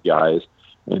 5 guys.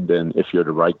 And then if you're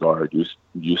the right guard,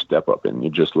 you step up and you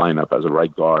just line up as a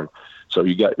right guard. So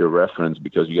you got your reference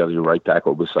because you got your right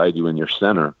tackle beside you in your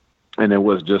center. And it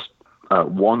was just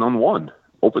one-on-one,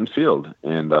 open field.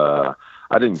 And I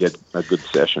didn't get a good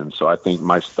session. So I think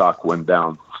my stock went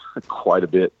down quite a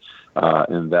bit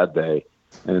in that day.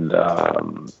 And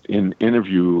in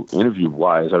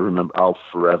interview-wise, I'll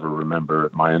forever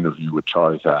remember my interview with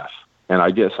Charlie Pfaff. And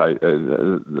I guess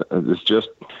it's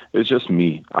just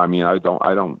me. I mean, I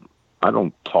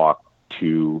don't talk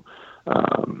to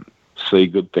say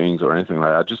good things or anything like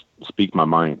that. I just speak my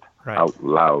mind out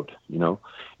loud,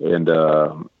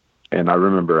 And I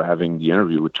remember having the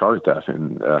interview with Charlie Pfaff,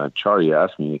 and Charlie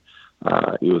asked me,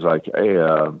 he was like, "Hey,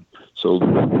 so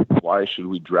why should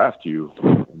we draft you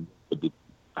with the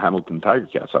Hamilton Tiger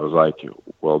Cats?" I was like,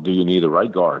 "Well, do you need a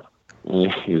right guard?"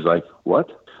 And he's like, "What?"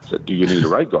 I said, "Do you need a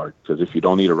right guard? Because if you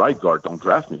don't need a right guard, don't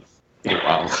draft me."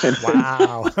 Wow!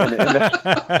 Wow!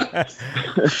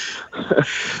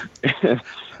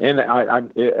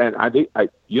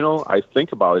 I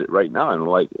think about it right now, and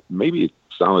like maybe it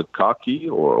sounded cocky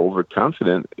or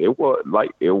overconfident. It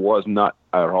was not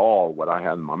at all what I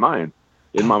had in my mind.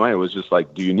 In my mind, it was just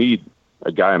like, do you need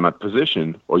a guy in my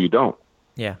position or you don't?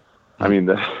 Yeah. I mean,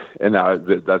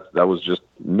 that was just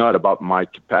not about my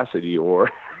capacity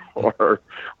or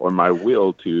my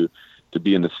will to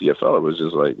be in the CFL. It was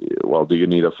just like, well, do you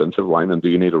need offensive line and do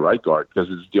you need a right guard? Because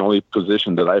it's the only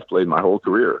position that I've played my whole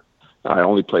career. I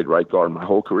only played right guard my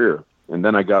whole career. And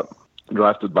then I got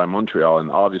drafted by Montreal,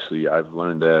 and obviously I've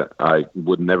learned that I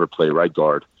would never play right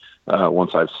guard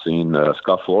once I've seen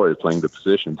Scott Flory playing the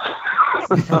position.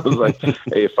 I was like,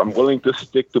 hey, if I'm willing to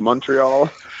stick to Montreal,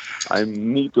 I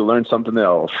need to learn something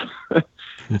else.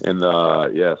 And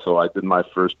so I did my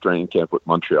first training camp with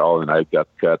Montreal, and I got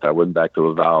cut. I went back to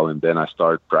Laval, and then I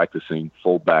started practicing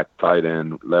fullback, tight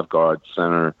end, left guard,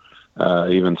 center,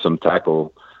 even some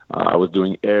tackle. I was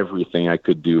doing everything I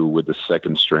could do with the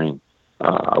second string.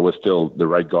 I was still the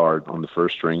right guard on the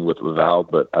first string with Laval,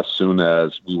 but as soon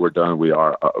as we were done with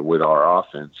our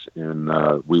offense, and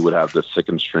we would have the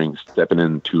second string stepping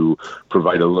in to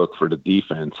provide a look for the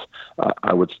defense,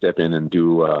 I would step in and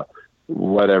do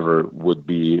whatever would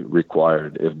be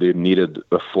required. If they needed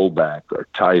a fullback or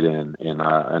tight end, and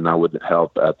I would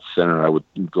help at center, I would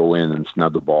go in and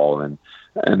snap the ball, and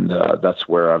that's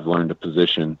where I've learned the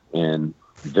position. And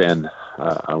then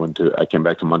I came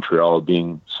back to Montreal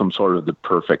being some sort of the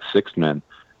perfect sixth man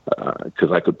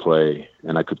because I could play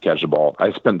and I could catch the ball.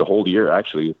 I spent the whole year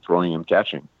actually throwing and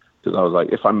catching because I was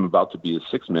like, if I'm about to be a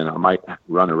sixth man, I might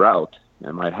run a route and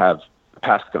I might have a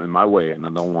pass coming my way, and I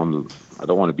don't want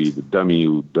to be the dummy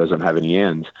who doesn't have any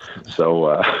ends.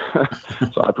 So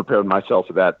so I prepared myself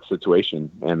for that situation,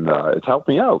 and it's helped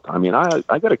me out. I mean,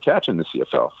 I got a catch in the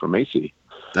CFL from AC.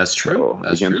 That's true. So,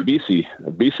 That's against true.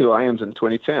 BC Lions in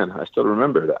 2010. I still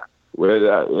remember that.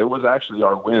 It was actually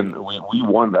our win. We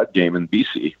won that game in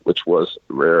BC, which was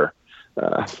a rare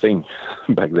thing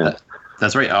back then.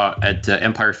 That's right. At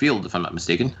Empire Field, if I'm not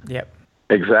mistaken. Yep.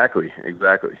 Exactly.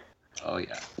 Oh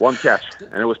yeah. One catch,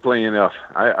 and it was plenty enough.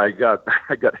 I got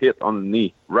hit on the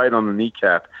knee, right on the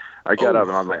kneecap. I got up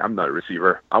and I was like, I'm not a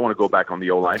receiver. I want to go back on the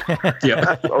O-line.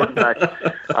 Yeah. So I went back.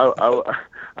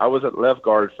 I was at left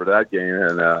guard for that game,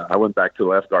 and I went back to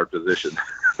left guard position.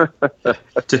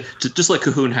 to just let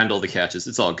Cahoon handle the catches.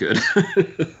 It's all good.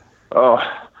 Oh,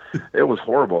 it was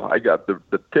horrible. I got the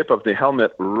tip of the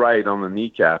helmet right on the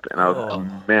kneecap, and I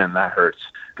was, man, that hurts.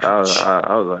 I was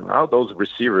like, how those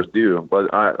receivers do?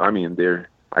 But I mean,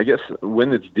 I guess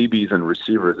when it's DBs and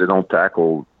receivers, they don't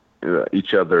tackle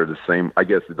each other the same. I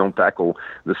guess they don't tackle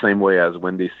the same way as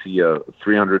when they see a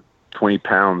 320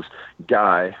 pounds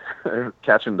guy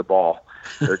catching the ball.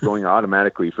 They're going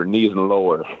automatically for knees and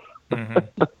lower.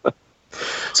 Mm-hmm.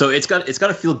 So it's got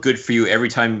to feel good for you every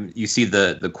time you see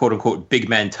the quote unquote big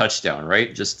man touchdown,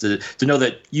 right? Just to know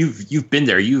that you've been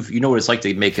there, you know what it's like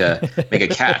to make a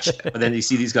catch, but then you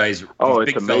see these guys,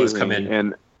 big fellas come in.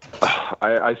 And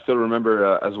I still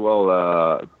remember as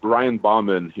well Brian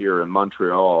Bauman here in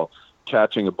Montreal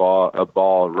catching a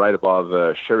ball right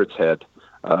above Sherritt's head.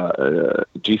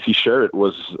 GC Sherritt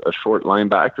was a short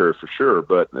linebacker for sure,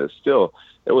 but still,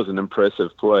 it was an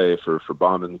impressive play for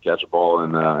Bauman to catch a ball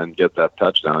and get that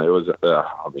touchdown. It was,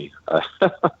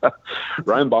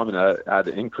 Ryan Bauman had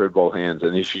incredible hands,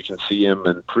 and if you can see him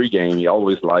in pregame, he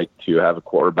always liked to have a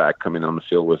quarterback coming on the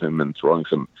field with him and throwing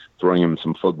him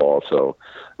some football. So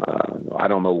I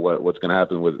don't know what's going to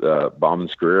happen with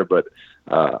Bauman's career, but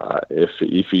if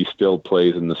he still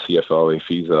plays in the CFL,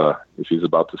 if he's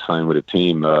about to sign with a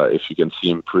team, if you can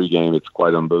see him pregame, it's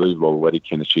quite unbelievable what he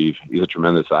can achieve. He's a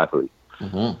tremendous athlete.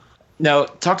 Mm-hmm. Now,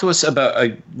 talk to us about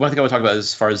one thing I want to talk about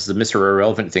as far as the Mr.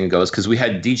 Irrelevant thing goes, because we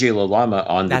had DJ Lalama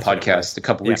on the podcast a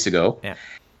couple weeks ago,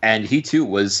 and he too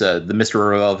was the Mr.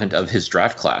 Irrelevant of his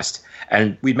draft class.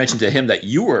 And we mentioned to him that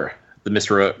you were the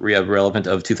Mr. Irrelevant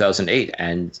of 2008,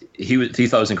 and he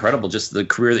thought it was incredible, just the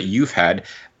career that you've had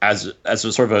as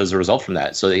a result from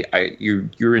that. So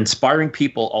you're inspiring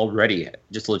people already.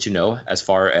 Just to let you know, as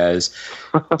far as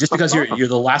just because you're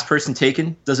the last person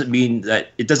taken doesn't mean that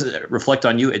it doesn't reflect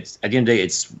on you. It's at the end of the day,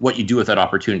 it's what you do with that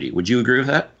opportunity. Would you agree with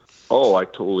that? Oh, I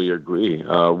totally agree.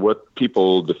 What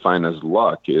people define as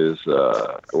luck is,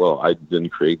 I didn't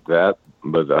create that,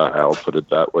 but I'll put it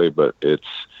that way. But it's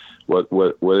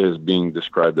what is being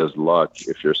described as luck.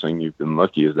 If you're saying you've been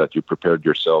lucky, is that you prepared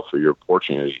yourself for your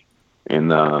opportunity.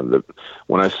 And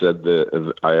when I said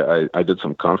that, I did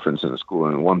some conference in the school,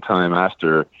 and one time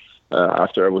after I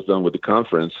was done with the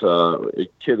conference, a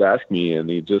kid asked me, and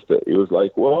he was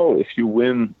like, "Well, if you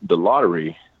win the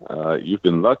lottery, you've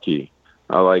been lucky."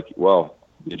 I like, "Well,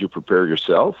 did you prepare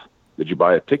yourself? Did you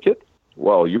buy a ticket?"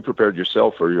 "Well, you prepared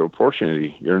yourself for your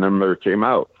opportunity. Your number came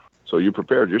out, so you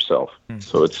prepared yourself."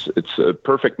 So it's a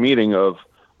perfect meeting of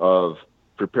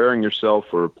preparing yourself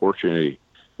for opportunity.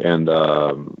 And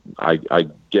I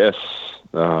guess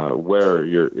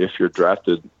if you're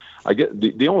drafted, I get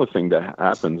the only thing that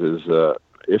happens is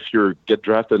if you get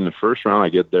drafted in the first round, I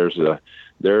get there's a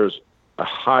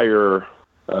higher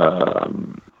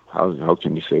how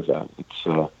can you say that?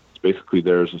 It's basically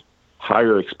there's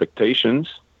higher expectations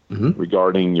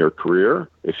regarding your career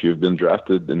if you've been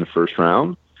drafted in the first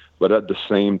round, but at the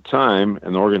same time,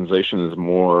 an organization is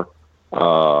more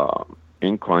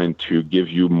inclined to give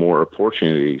you more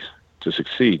opportunities to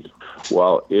succeed.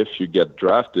 While if you get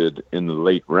drafted in the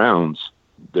late rounds,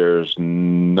 there's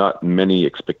not many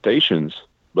expectations,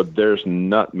 but there's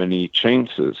not many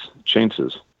chances.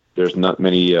 There's not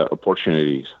many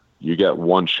opportunities. You get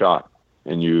one shot,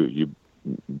 and you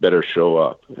better show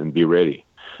up and be ready.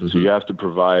 Mm-hmm. So you have to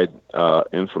provide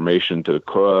information to the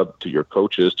club, to your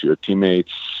coaches, to your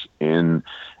teammates, and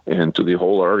to the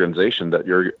whole organization that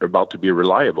you're about to be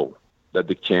reliable, that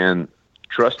they can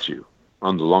trust you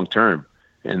on the long term.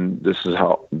 And this is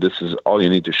all you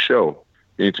need to show.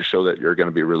 You need to show that you're going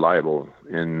to be reliable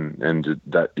and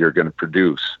that you're going to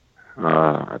produce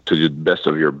to the best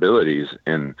of your abilities.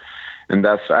 And in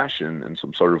that fashion, in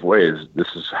some sort of ways,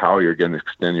 this is how you're going to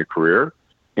extend your career.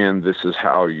 And this is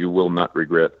how you will not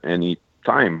regret any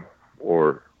time,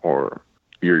 or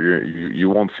you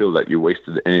won't feel that you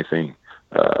wasted anything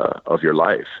of your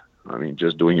life. I mean,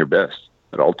 just doing your best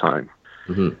at all time.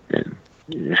 Mm-hmm. And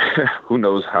who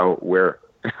knows how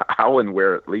and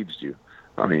where it leads you.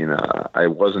 I mean, I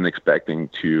wasn't expecting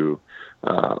to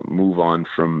move on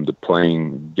from the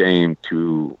playing game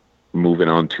to moving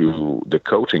on to the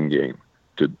coaching game,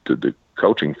 to the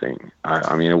coaching thing.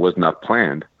 I mean, it was not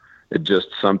planned. It's just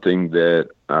something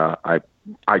that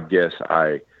I guess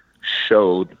I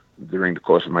showed during the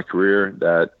course of my career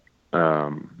that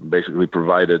basically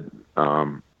provided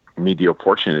me the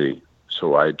opportunity.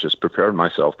 So I just prepared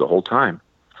myself the whole time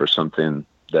for something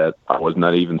that I was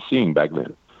not even seeing back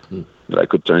then, that I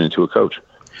could turn into a coach.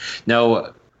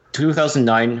 Now,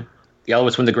 2009, the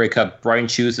Alouettes win the Grey Cup. Brian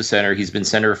Chew, the center. He's been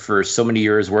center for so many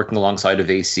years, working alongside of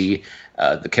AC.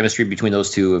 The chemistry between those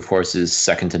two, of course, is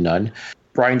second to none.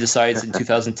 Brian decides in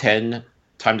 2010,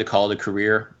 time to call it a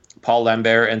career. Paul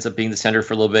Lambert ends up being the center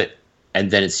for a little bit.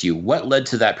 and then it's you. What led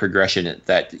to that progression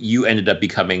that you ended up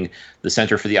becoming the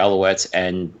center for the Alouettes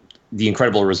and the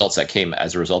incredible results that came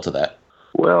as a result of that?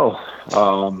 Well,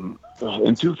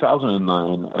 in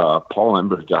 2009, Paul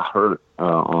Lambert got hurt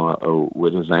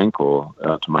with his ankle,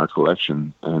 to my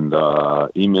recollection, and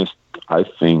he missed, I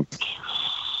think,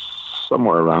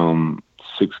 somewhere around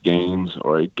 6 games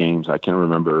or 8 games. I can't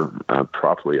remember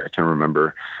properly. I can't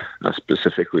remember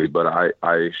specifically, but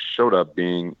I showed up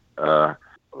being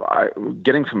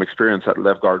getting some experience at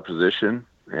left guard position,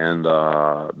 and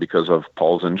because of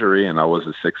Paul's injury, and I was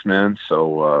a 6th man,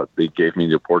 so they gave me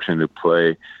the opportunity to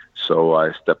play. So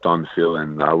I stepped on the field,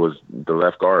 and I was the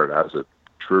left guard as a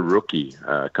true rookie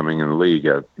coming in the league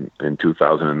in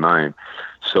 2009.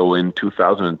 So in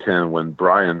 2010, when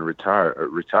Brian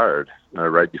retired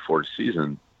right before the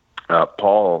season,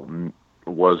 Paul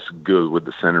was good with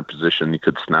the center position. He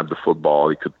could snap the football.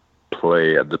 He could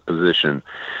play at the position.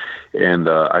 And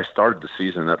I started the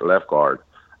season at left guard.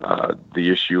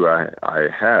 The issue I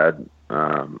had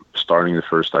starting the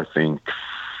first, I think,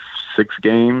 6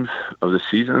 games of the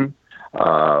season,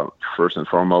 first and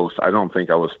foremost, I don't think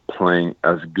I was playing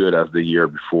as good as the year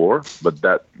before, but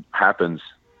that happens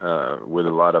with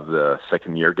a lot of the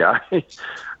second-year guys.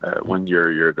 When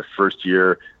you're the first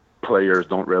year, players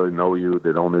don't really know you.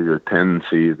 They don't know your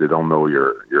tendencies. They don't know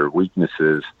your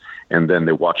weaknesses. And then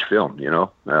they watch film,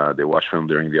 they watch film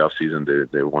during the off season.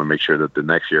 They want to make sure that the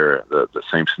next year, the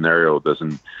same scenario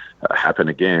doesn't happen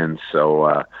again.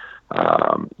 So,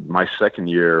 my second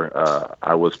year,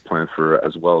 I was playing for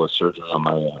as well as surgery on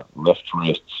my left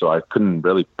wrist. So I couldn't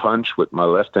really punch with my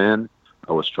left hand.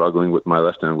 I was struggling with my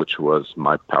left hand, which was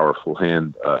my powerful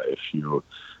hand. If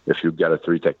you got a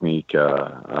 3 technique,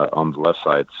 on the left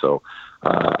side. So,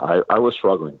 I was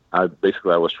struggling. I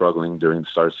was struggling during the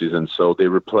start season. So they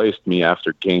replaced me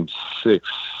after game 6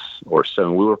 or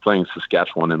 7. We were playing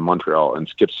Saskatchewan and Montreal, and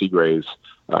Skip Seagraves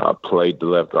played the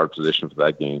left guard position for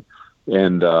that game.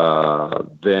 And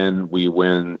then we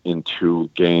went into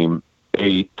game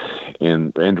 8,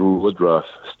 and Andrew Woodruff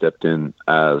stepped in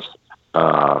as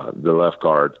the left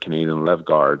guard, Canadian left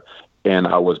guard, and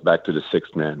I was back to the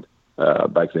 6th man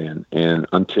back then. And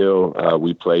until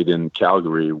we played in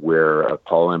Calgary, where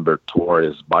Paul Lambert tore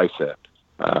his bicep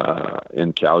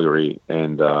in Calgary,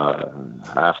 and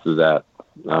after that,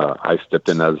 I stepped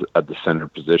in at the center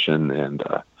position, and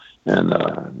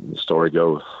the story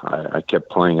goes, I kept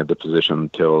playing at the position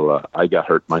until I got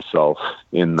hurt myself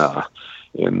in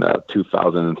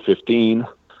 2015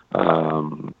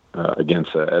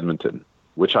 against Edmonton,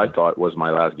 which I thought was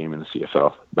my last game in the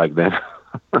CFL back then.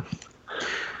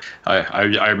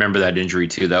 I remember that injury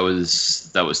too. That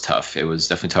was tough. It was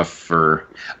definitely tough for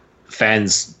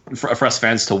fans, for us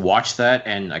fans to watch that,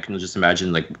 and I can just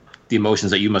imagine like the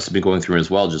emotions that you must have been going through as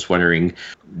well, just wondering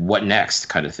what next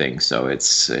kind of thing. So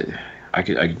it's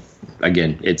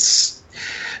it's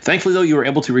thankfully though you were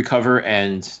able to recover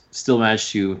and still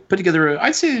manage to put together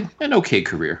I'd say an okay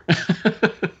career.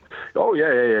 Oh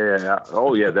yeah.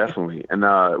 Oh yeah, definitely. And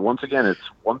once again, it's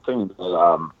one thing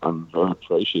that I'm very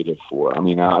appreciative for. I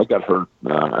mean, I got hurt.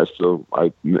 I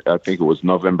think it was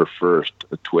November 1st,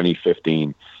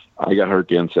 2015. I got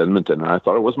hurt against Edmonton, and I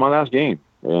thought it was my last game.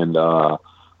 And I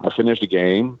finished the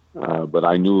game, but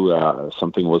I knew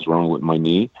something was wrong with my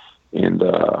knee. And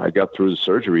I got through the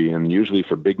surgery. And usually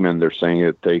for big men, they're saying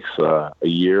it takes a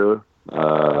year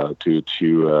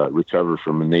to recover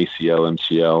from an ACL,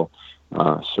 MCL.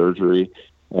 Surgery,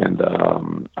 and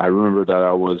I remember that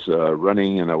I was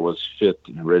running and I was fit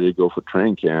and ready to go for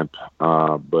training camp,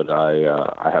 but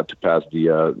I had to pass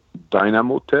the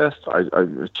Dynamo test. I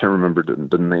can't remember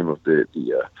the name of the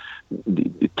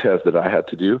test that I had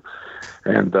to do,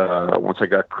 and once I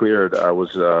got cleared, I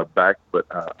was back, but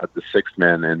at the 6th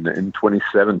man. And in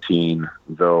 2017,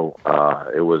 though,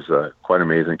 it was quite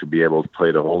amazing to be able to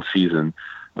play the whole season,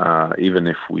 even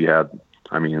if we had.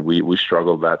 I mean, we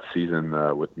struggled that season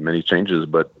with many changes,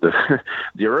 but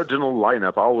the original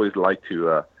lineup, I always like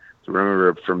to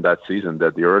remember from that season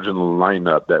that the original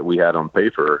lineup that we had on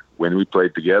paper when we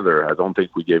played together, I don't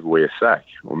think we gave away a sack,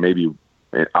 or maybe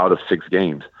out of 6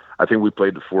 games. I think we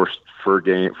played the first 4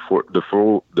 games or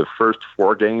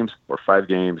 5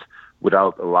 games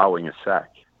without allowing a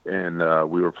sack, and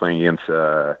we were playing against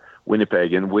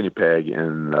Winnipeg,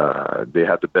 and they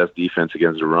had the best defense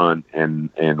against the run, and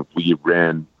we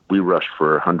rushed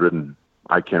for 100, and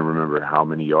I can't remember how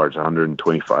many yards,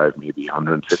 125, maybe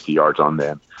 150 yards on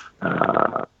them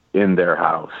in their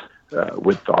house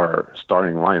with our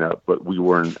starting lineup, but we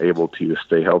weren't able to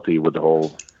stay healthy with the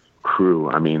whole crew.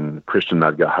 I mean, Christian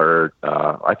Nutt got hurt.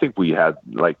 I think we had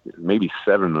like maybe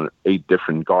 7 or 8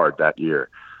 different guards that year.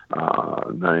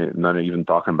 Not even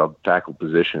talking about the tackle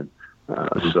position.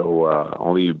 So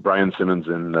only Brian Simmons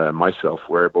and myself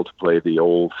were able to play the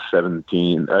old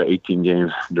 18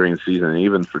 games during the season. And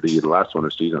even for the last one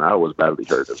of the season, I was badly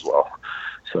hurt as well.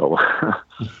 So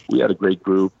we had a great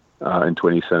group in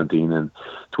 2017, and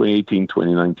 2018,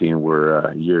 2019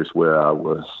 were years where I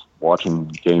was watching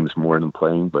games more than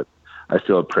playing, but I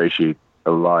still appreciate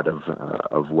a lot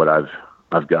of what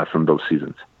I've got from those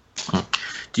seasons.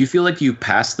 Do you feel like you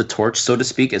passed the torch, so to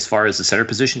speak, as far as the center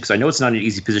position? Because I know it's not an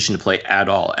easy position to play at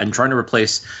all, and trying to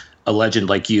replace a legend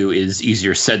like you is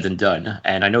easier said than done.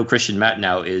 And I know Christian Matt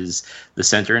now is the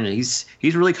center, and he's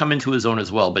really come into his own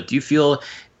as well. But do you feel,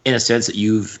 in a sense, that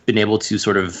you've been able to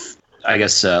sort of, I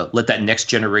guess, let that next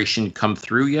generation come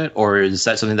through yet? Or is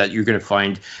that something that you're going to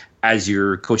find as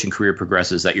your coaching career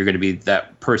progresses, that you're going to be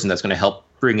that person that's going to help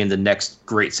bring in the next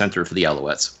great center for the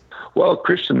Alouettes? Well,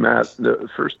 Christian Matt, the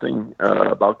first thing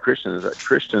about Christian is that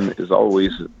Christian is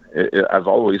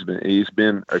he's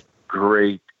been a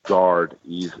great guard.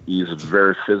 He's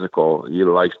very physical. He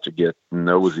likes to get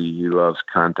nosy. He loves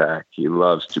contact. He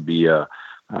loves to be to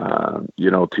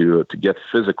get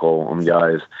physical on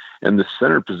guys. And the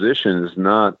center position is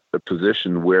not a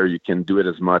position where you can do it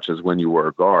as much as when you were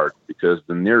a guard, because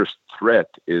the nearest threat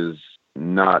is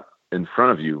not in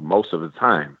front of you most of the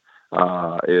time.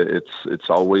 It's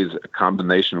always a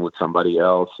combination with somebody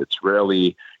else.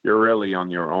 You're rarely on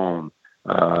your own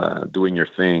doing your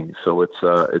thing. So it's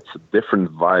a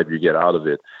different vibe you get out of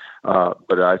it.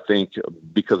 But I think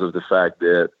because of the fact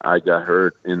that I got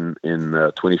hurt in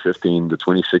 2015, the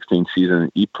 2016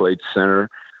 season, he played center.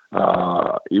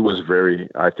 I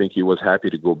think he was happy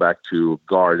to go back to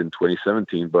guard in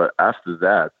 2017. But after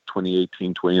that,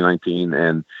 2018, 2019,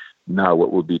 and now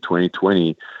what will be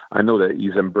 2020, I know that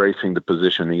he's embracing the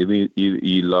position.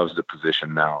 He loves the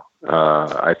position now.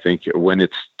 I think when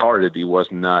it started, he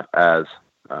was not as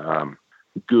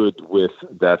good with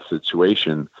that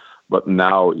situation, but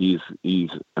now he's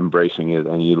embracing it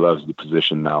and he loves the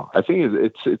position now. I think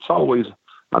it's always,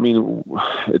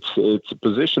 it's a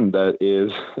position that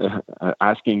is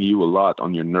asking you a lot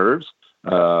on your nerves.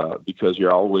 Because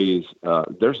you're always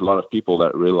there's a lot of people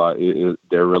that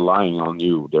they're relying on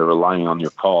you. They're relying on your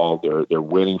call. They're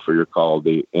waiting for your call.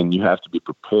 And you have to be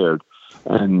prepared,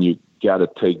 and you got to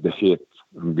take the hit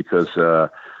because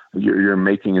you're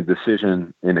making a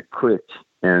decision in a click,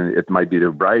 and it might be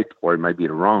the right or it might be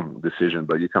the wrong decision.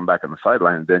 But you come back on the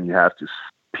sideline, and then you have to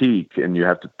speak and you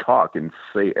have to talk and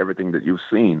say everything that you've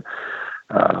seen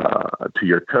to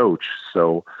your coach.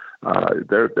 So.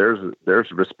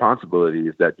 There's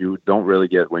responsibilities that you don't really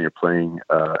get when you're playing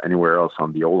anywhere else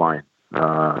on the O-line.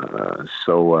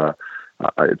 So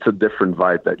it's a different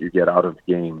vibe that you get out of the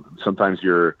game. Sometimes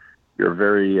you're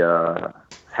very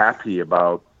happy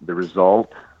about the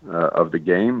result of the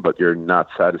game, but you're not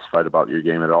satisfied about your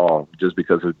game at all, just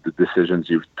because of the decisions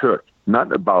you took.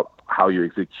 Not about how you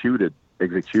executed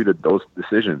those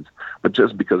decisions, but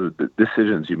just because of the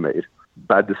decisions you made.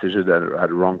 Bad decisions at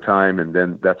the wrong time, and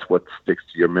then that's what sticks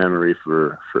to your memory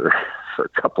for a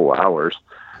couple hours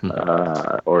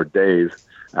or days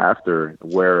after.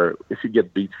 Where if you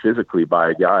get beat physically by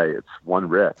a guy, it's one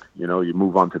rep. You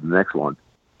move on to the next one,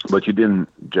 but you didn't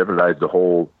jeopardize the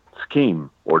whole scheme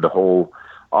or the whole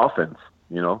offense.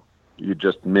 You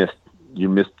just missed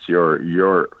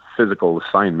your physical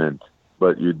assignment,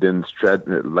 but you didn't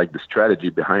the strategy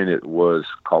behind it was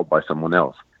called by someone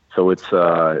else. So it's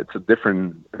a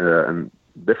different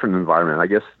environment. I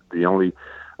guess the only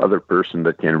other person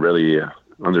that can really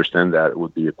understand that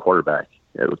would be a quarterback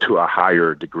to a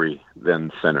higher degree than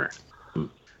center.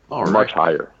 All right. Much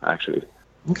higher, actually.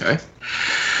 Okay.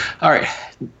 All right.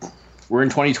 We're in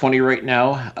 2020 right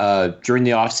now. During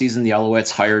the offseason, the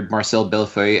Alouettes hired Marcel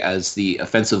Bellefeuille as the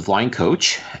offensive line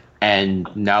coach,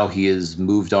 and now he has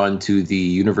moved on to the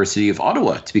University of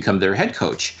Ottawa to become their head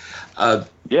coach.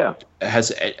 Yeah. Has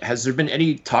there been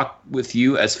any talk with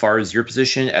you as far as your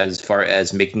position, as far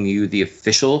as making you the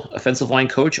official offensive line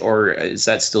coach, or is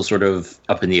that still sort of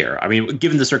up in the air? I mean,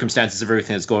 given the circumstances of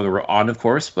everything that's going on, of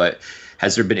course, but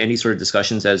has there been any sort of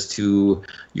discussions as to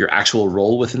your actual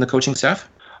role within the coaching staff?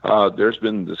 There's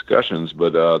been discussions,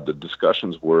 but the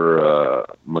discussions were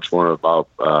much more about,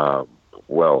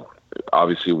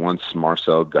 obviously once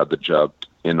Marcel got the job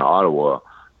in Ottawa,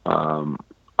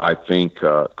 I think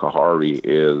Kahari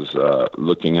is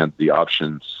looking at the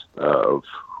options of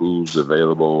who's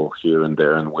available here and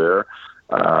there and where,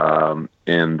 and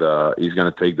he's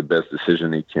going to take the best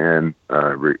decision he can,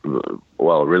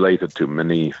 related to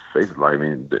many phases. I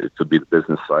mean, it could be the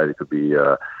business side, it could be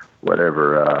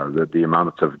whatever, the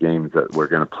amount of games that we're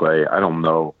going to play. I don't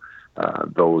know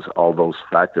all those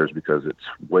factors because it's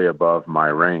way above my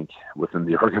rank within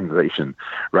the organization.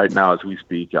 Right now, as we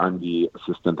speak, I'm the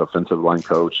assistant offensive line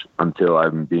coach until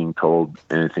I'm being told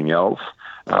anything else.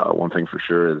 One thing for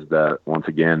sure is that, once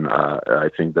again, I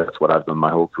think that's what I've done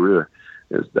my whole career,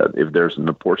 is that if there's an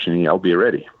opportunity, I'll be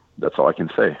ready. That's all I can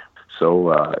say.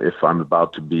 So if I'm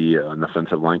about to be an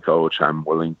offensive line coach, I'm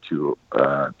willing to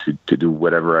do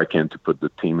whatever I can to put the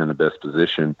team in the best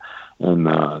position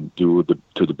and do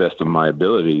to the best of my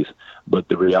abilities. But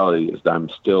the reality is that I'm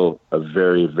still a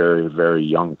very, very, very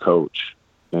young coach,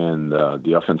 and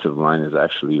the offensive line is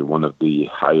actually one of the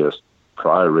highest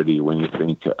priority when you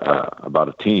think about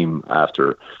a team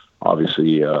after,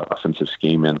 obviously, offensive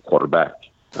scheme and quarterback.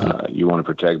 You want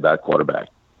to protect that quarterback.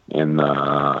 And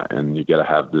you got to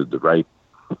have the right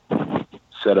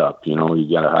setup. You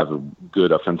got to have a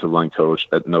good offensive line coach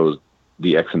that knows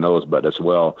the X and O's, but as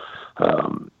well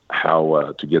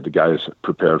how to get the guys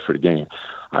prepared for the game.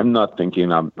 I'm not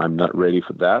thinking I'm not ready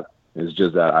for that. It's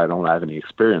just that I don't have any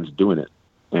experience doing it,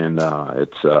 and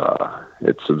it's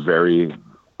a very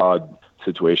odd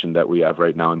situation that we have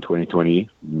right now in 2020.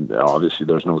 Obviously,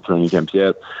 there's no training camps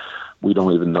yet. We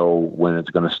don't even know when it's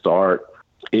going to start,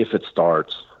 if it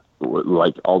starts.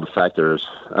 Like all the factors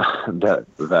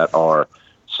that are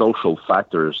social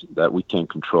factors that we can't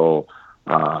control,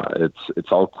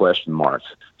 it's all question marks.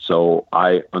 So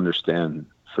I understand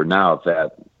for now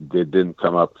that they didn't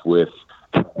come up with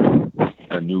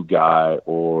a new guy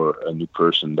or a new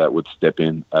person that would step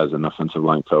in as an offensive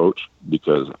line coach,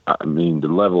 because I mean the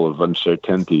level of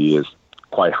uncertainty is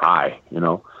quite high,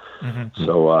 Mm-hmm.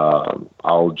 So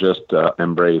I'll just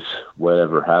embrace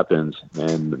whatever happens,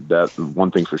 and that's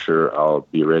one thing for sure. I'll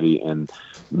be ready and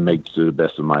make to the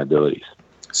best of my abilities.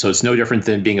 So it's no different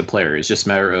than being a player. It's just a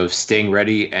matter of staying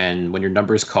ready, and when your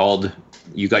number is called,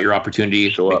 you got your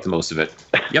opportunity. Make the most of it.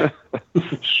 Yep.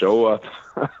 Show up.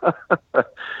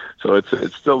 So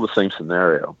it's still the same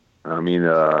scenario. I mean,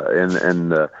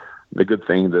 the good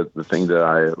thing, the thing that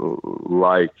I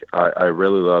like, I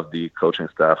really love the coaching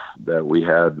staff that we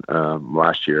had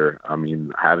last year. I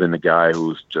mean, having a guy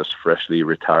who's just freshly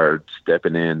retired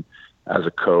stepping in as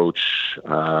a coach,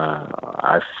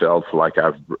 I felt like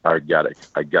I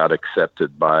got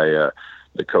accepted by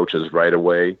the coaches right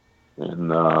away, and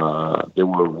they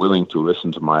were willing to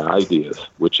listen to my ideas,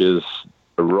 which is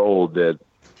a role that,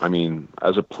 I mean,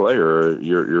 as a player,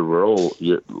 your role,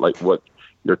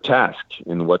 your task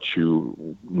and what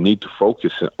you need to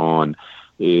focus on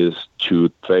is to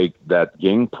take that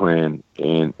game plan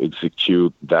and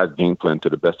execute that game plan to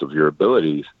the best of your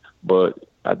abilities. But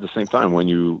at the same time, when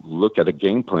you look at a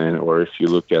game plan, or if you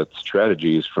look at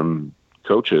strategies from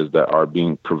coaches that are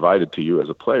being provided to you as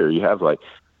a player, you have like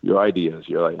your ideas.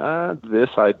 You're like, this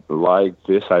I like,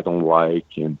 this I don't like.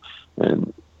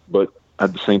 But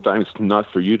at the same time, it's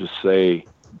not for you to say,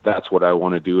 that's what I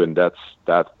want to do, and that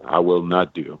I will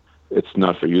not do. It's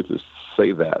not for you to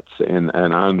say that, and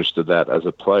I understood that as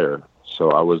a player. So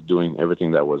I was doing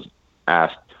everything that was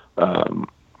asked to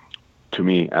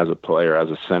me as a player,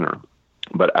 as a center.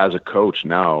 But as a coach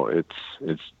now,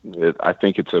 I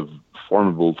think it's a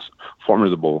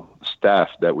formidable staff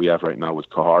that we have right now with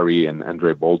Kahari and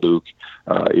Andre Bolduc,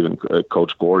 even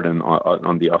Coach Gordon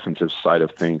on the offensive side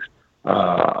of things.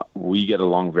 We get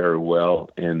along very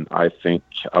well, and I think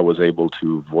I was able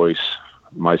to voice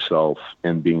myself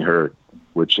and being heard,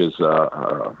 which is,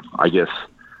 I guess,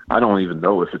 I don't even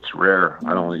know if it's rare.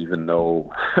 I don't even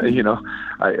know,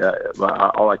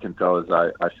 all I can tell is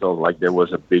I felt like there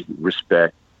was a big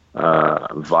respect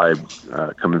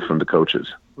vibe coming from the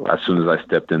coaches as soon as I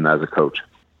stepped in as a coach.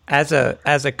 As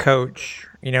a coach,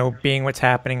 being what's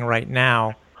happening right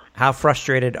now, how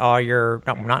frustrated are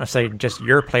not necessarily just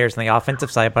your players on the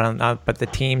offensive side, but the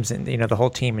teams and the whole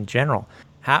team in general?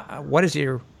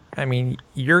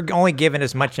 You're only given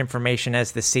as much information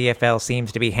as the CFL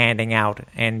seems to be handing out,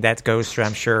 and that goes through,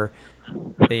 I'm sure,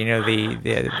 through.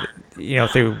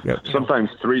 Sometimes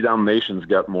 3 Down Nations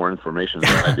got more information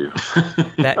than I do.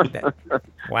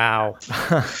 Wow.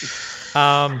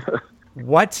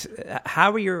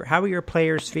 How are your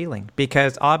players feeling?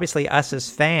 Because obviously, us as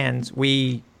fans,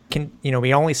 we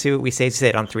only see what we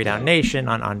say on 3 Down Nation,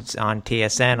 on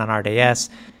TSN, on RDS,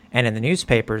 and in the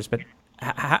newspapers. But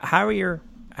how are your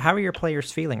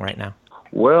players feeling right now?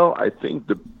 Well, I think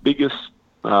the biggest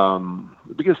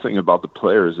thing about the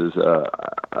players is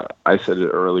I said it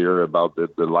earlier about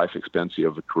the life expectancy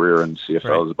of a career in the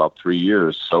CFL is about 3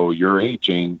 years. So you're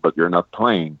aging, but you're not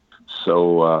playing.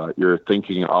 So you're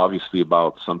thinking obviously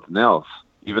about something else,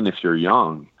 even if you're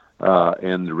young.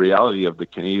 And the reality of the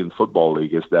Canadian Football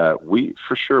League is that we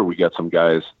got some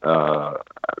guys,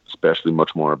 especially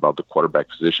much more about the quarterback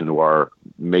position, who are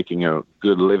making a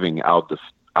good living out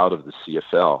of the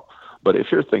CFL. But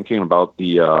if you're thinking about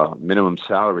the minimum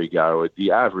salary guy, or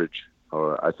the average,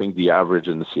 or I think the average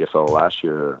in the CFL last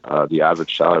year, the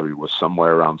average salary was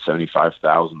somewhere around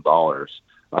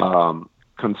 $75,000.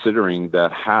 Considering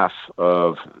that half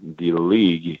of the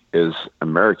league is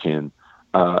American,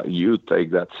 you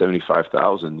take that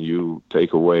 $75,000, you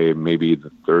take away maybe the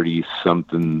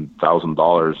 $30-something thousand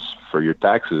for your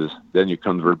taxes, then you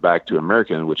convert back to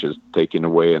American, which is taking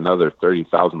away another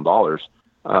 $30,000.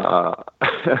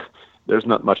 There's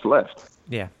not much left.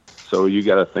 Yeah. So you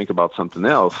got to think about something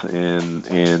else,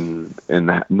 and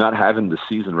not having the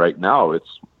season right now.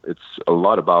 It's a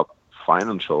lot about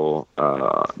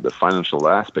the financial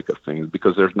aspect of things,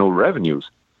 because there's no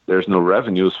revenues. There's no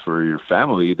revenues for your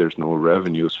family. There's no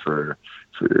revenues for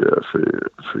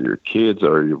your kids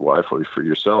or your wife or for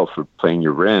yourself, for paying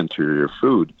your rent or your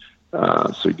food.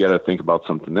 So you got to think about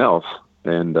something else,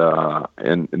 and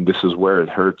this is where it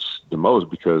hurts the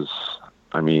most, because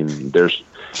I mean,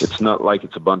 it's not like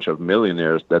it's a bunch of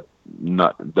millionaires that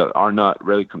are not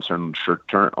really concerned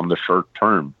on the short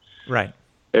term. Right.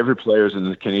 Every player's in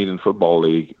the Canadian Football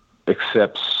League,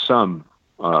 except some.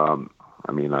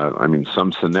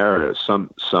 Some scenarios, some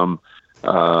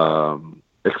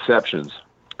exceptions.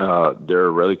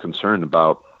 They're really concerned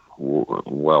about,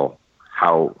 well,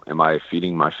 how am I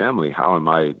feeding my family? How am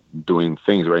I doing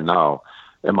things right now?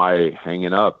 Am I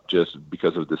hanging up just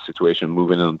because of the situation,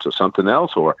 moving into something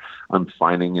else, or I'm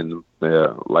finding you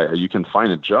can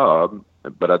find a job,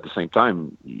 but at the same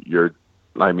time,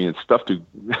 it's tough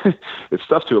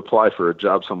to apply for a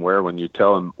job somewhere when you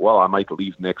tell them, well, I might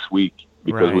leave next week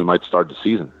because we might start the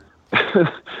season.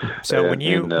 So when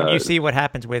you see what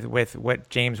happens with what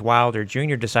James Wilder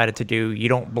Jr. decided to do, you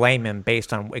don't blame him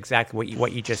based on exactly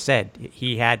what you just said.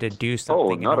 He had to do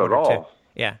something. Oh, not at all.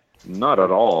 Yeah. Not at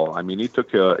all. I mean, he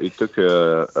took a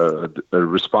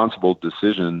responsible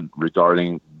decision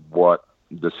regarding what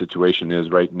the situation is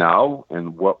right now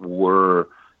and what were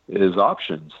his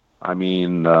options. I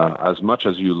mean, as much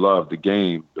as you love the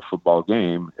game, the football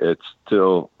game, it's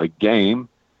still a game,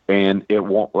 and it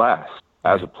won't last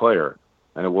as a player,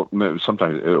 and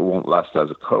sometimes it won't last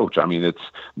as a coach. I mean,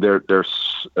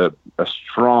 there's a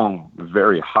strong,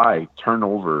 very high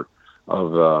turnover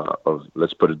of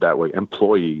let's put it that way,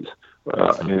 employees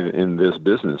in this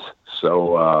business.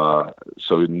 So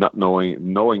not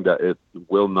knowing that it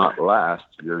will not last,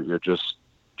 you're just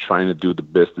trying to do the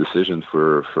best decision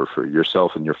for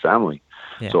yourself and your family.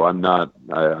 Yeah. So I'm not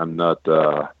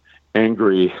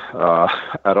angry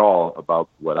at all about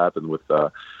what happened with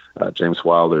James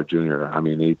Wilder Jr. I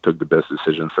mean, he took the best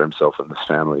decision for himself and his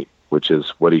family, which is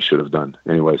what he should have done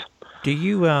anyways. Do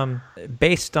you,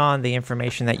 based on the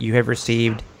information that you have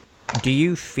received, do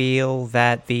you feel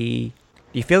that the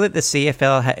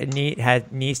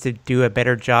CFL needs to do a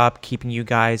better job keeping you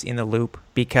guys in the loop?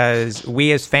 Because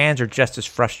we as fans are just as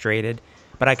frustrated.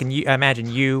 But I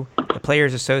imagine you, the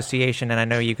Players Association, and I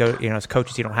know you go, as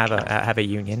coaches, you don't have a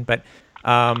union. But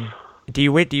do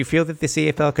you feel that the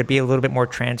CFL could be a little bit more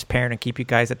transparent and keep you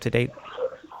guys up to date?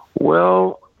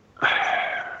 Well,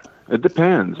 it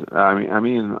depends. I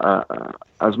mean,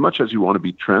 as much as you want to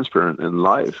be transparent in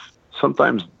life,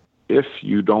 sometimes if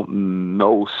you don't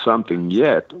know something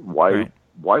yet, why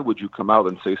would you come out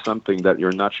and say something that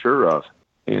you're not sure of?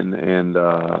 And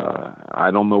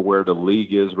I don't know where the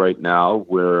league is right now,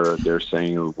 where they're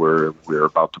saying we're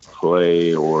about to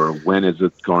play, or when is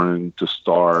it going to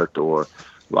start, or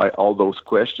like all those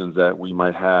questions that we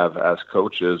might have as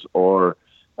coaches or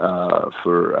as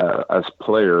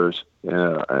players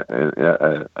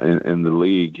in the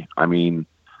league. I mean,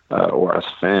 or as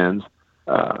fans,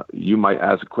 you might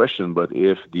ask a question, but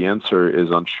if the answer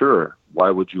is unsure,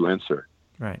 why would you answer?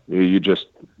 Right. You just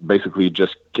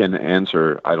can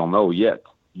answer, I don't know yet.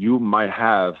 You might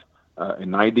have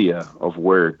an idea of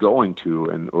where you're going to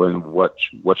and what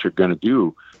you're going to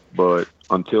do, but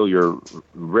until you're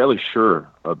really sure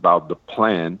about the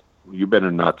plan, you better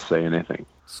not say anything.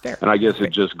 And I guess it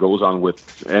just goes on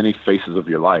with any phases of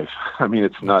your life. I mean,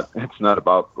 it's not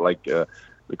about like the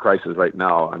crisis right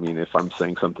now. I mean, if I'm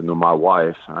saying something to my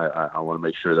wife, I want to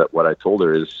make sure that what I told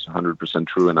her is 100%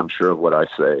 true, and I'm sure of what I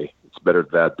say. It's better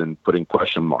that than putting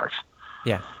question marks.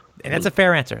 Yeah, and that's a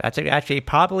fair answer. That's actually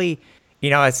probably,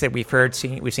 I said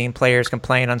we've seen players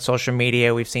complain on social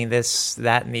media. We've seen this,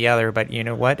 that, and the other. But you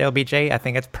know what, LBJ? I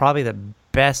think it's probably the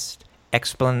best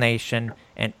explanation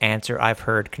and answer I've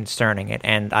heard concerning it,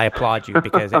 and I applaud you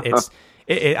because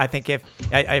I think if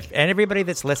everybody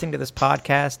that's listening to this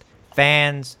podcast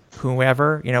fans,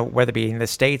 whoever, whether it be in the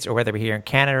States or whether it be here in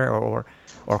Canada or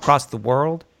across the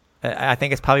world. I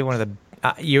think it's probably one of the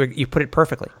you put it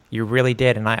perfectly. You really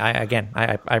did, and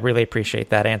I really appreciate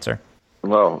that answer.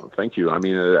 Well, thank you. I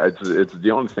mean, it's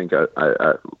the only thing.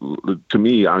 To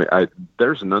me,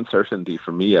 there's an uncertainty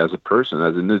for me as a person,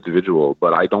 as an individual,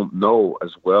 but I don't know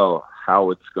as well how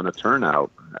it's going to turn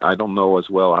out. I don't know as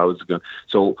well how it's going.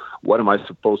 So, what am I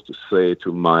supposed to say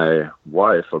to my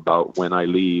wife about when I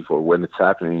leave or when it's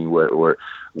happening, where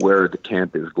the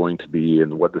camp is going to be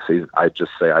and what the season? I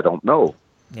just say I don't know,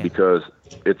 because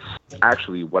it's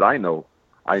actually what I know.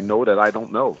 I know that I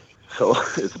don't know. So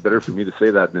it's better for me to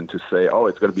say that than to say, oh,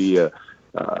 it's going to be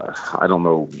I don't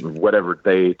know, whatever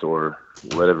date or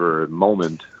whatever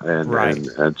moment.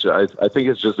 And so I think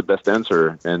it's just the best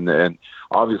answer. And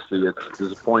obviously it's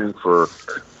disappointing for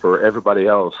everybody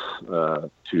else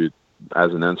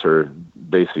as an answer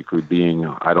basically being,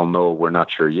 I don't know, we're not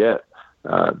sure yet.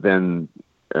 Then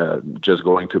just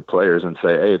going to players and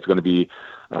say, hey, it's going to be,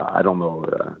 I don't know,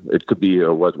 it could be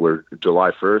we're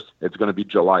July 1st. It's going to be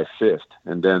July 5th.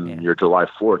 And then you're July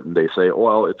 4th. And they say,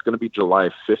 well, it's going to be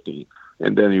July 15th.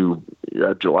 And then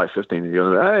you're at July 15th. And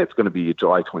you're like, hey, it's going to be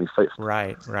July 25th.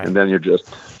 Right. And then you're just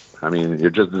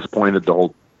disappointed the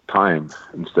whole time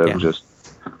instead of just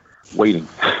waiting.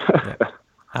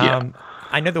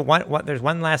 I know there's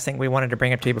one last thing we wanted to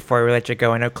bring up to you before we let you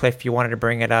go. I know, Cliff, you wanted to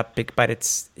bring it up, but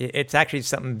it's actually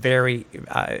something very.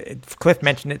 Cliff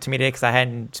mentioned it to me today because I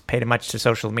hadn't paid much to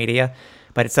social media,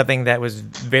 but it's something that was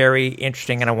very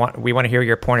interesting, and we want to hear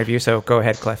your point of view. So go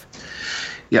ahead, Cliff.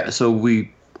 Yeah. So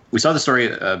we saw the story.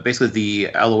 Basically, the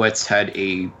Alouettes had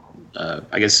a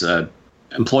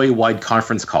employee-wide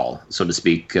conference call, so to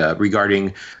speak,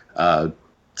 regarding.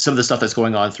 Some of the stuff that's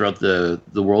going on throughout the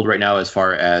world right now as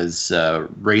far as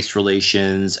race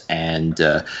relations and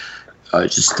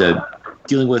just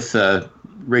dealing with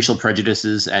racial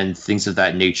prejudices and things of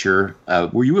that nature.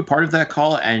 Were you a part of that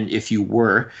call? And if you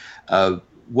were,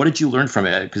 what did you learn from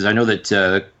it? Because I know that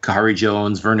Kahari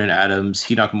Jones, Vernon Adams,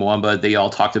 Enoch Mwamba, they all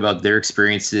talked about their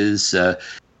experiences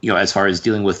as far as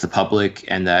dealing with the public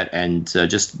and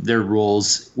just their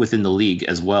roles within the league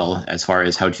as well, as far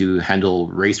as how to handle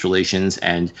race relations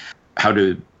and how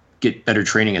to get better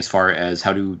training as far as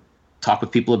how to talk with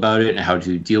people about it and how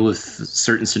to deal with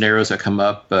certain scenarios that come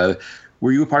up.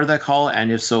 Were you a part of that call?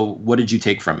 And if so, what did you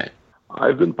take from it?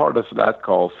 I've been part of that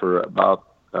call for about,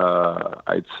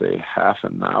 I'd say half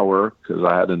an hour because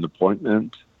I had an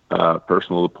appointment,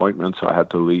 personal appointment, so I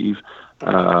had to leave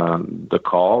the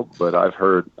call, but I've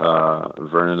heard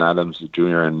Vernon Adams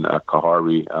Jr. and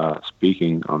Kahari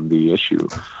speaking on the issue.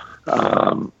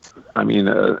 Well,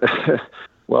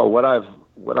 what I've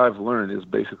learned is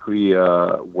basically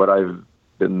what I've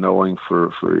been knowing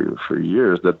for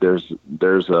years, that there's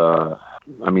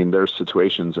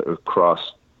situations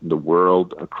across the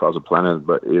world, across the planet,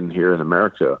 but here in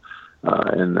America.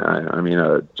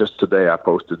 Just today I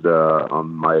posted on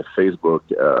my Facebook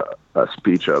a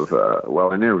speech of,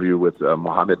 an interview with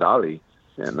Muhammad Ali.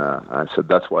 And I said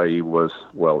that's why he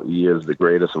is the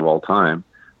greatest of all time.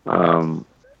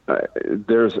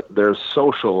 There's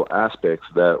social aspects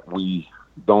that we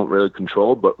don't really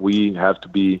control, but we have to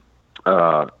be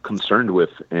concerned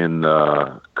with and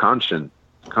conscious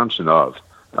of.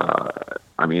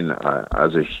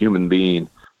 As a human being,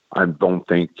 I don't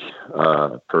think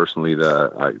personally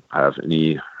that I have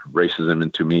any racism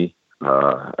into me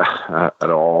at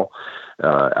all.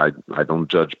 I don't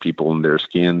judge people in their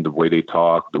skin, the way they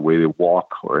talk, the way they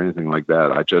walk, or anything like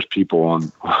that. I judge people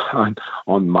on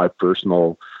my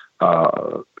personal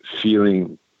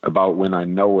feeling about when I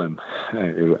know him.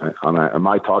 Am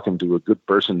I talking to a good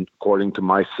person according to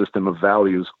my system of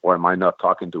values, or am I not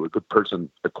talking to a good person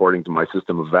according to my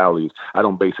system of values? I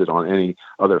don't base it on any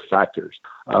other factors.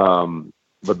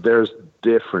 But there's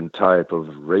different type of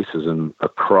racism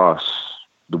across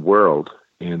the world.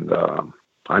 And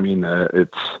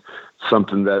it's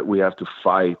something that we have to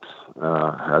fight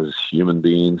as human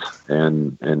beings.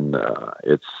 And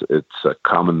it's a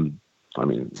common,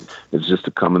 it's just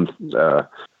a common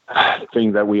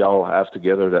thing that we all have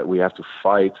together, that we have to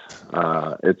fight.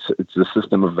 It's a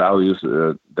system of values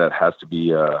that has to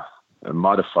be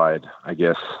modified, I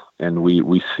guess. And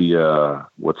we see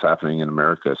what's happening in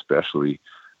America, especially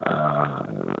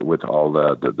with all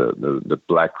the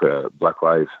Black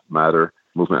Lives Matter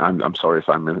movement. I'm sorry if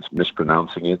I'm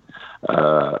mispronouncing it,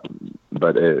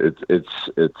 but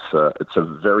it's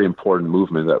a very important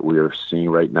movement that we are seeing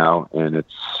right now, and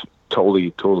it's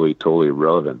totally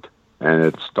relevant. And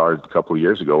it started a couple of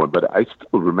years ago, but I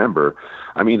still remember.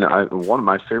 One of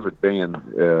my favorite bands,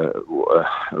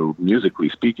 musically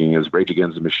speaking, is Rage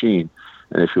Against the Machine,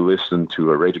 And if you listen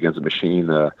to Rage Against the Machine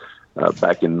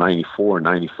back in '94,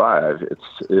 '95,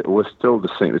 it was still the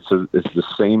same. It's the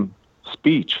same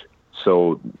speech.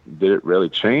 So did it really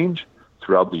change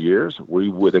throughout the years? We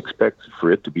would expect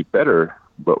for it to be better,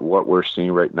 but what we're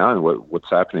seeing right now and what's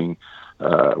happening,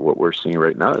 what we're seeing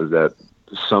right now is that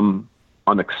some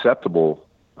unacceptable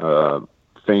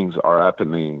things are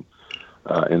happening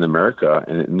in America,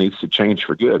 and it needs to change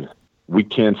for good. We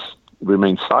can't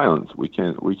remain silent. We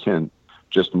can't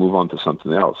just move on to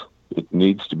something else. It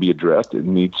needs to be addressed. It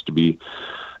needs to be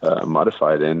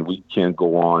modified, and we can't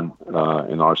go on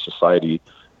in our society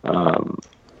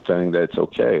saying that it's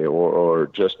okay, or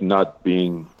just not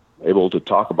being able to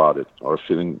talk about it or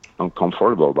feeling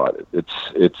uncomfortable about it.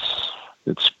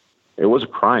 It was a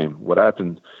crime. What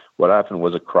happened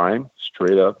was a crime,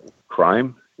 straight up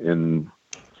crime, and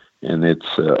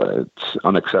it's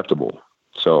unacceptable.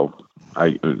 So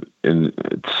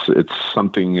it's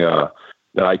something that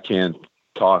I can't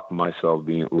talk myself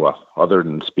other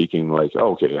than speaking like,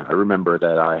 oh, okay, I remember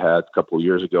that I had a couple of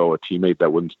years ago a teammate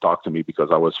that wouldn't talk to me because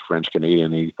I was French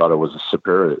Canadian. He thought I was a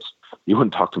separatist. He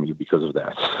wouldn't talk to me because of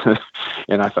that.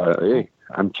 And I thought, hey,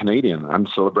 I'm Canadian. I'm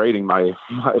celebrating my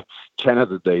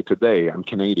Canada Day today. I'm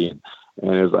Canadian.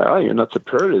 And he was like, oh, you're not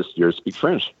separatist. You speak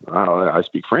French. I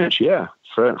speak French, yeah.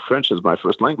 French is my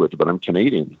first language, but I'm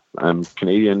Canadian. I'm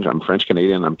Canadian. I'm French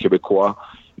Canadian. I'm Québécois,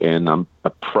 and I'm a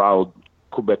proud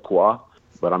Québécois,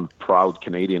 but I'm proud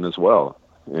Canadian as well.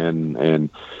 And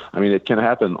I mean, it can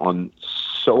happen on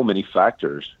so many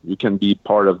factors. You can be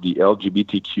part of the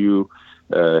LGBTQ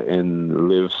and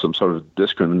live some sort of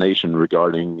discrimination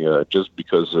regarding just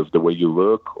because of the way you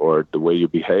look or the way you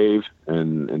behave,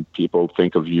 and people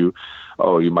think of you,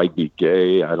 oh, you might be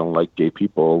gay, I don't like gay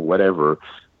people, whatever,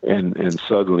 and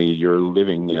suddenly you're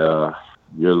living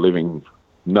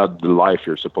not the life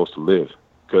you're supposed to live,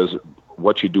 because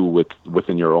what you do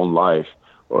within your own life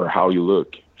or how you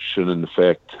look shouldn't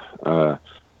affect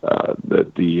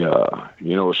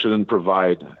shouldn't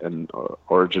provide an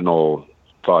original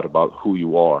thought about who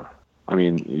you are. I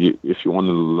mean, if you want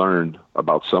to learn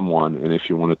about someone and if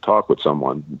you want to talk with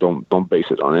someone, don't base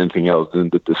it on anything else than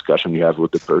the discussion you have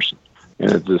with the person.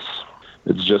 And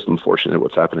it's just unfortunate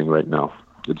what's happening right now.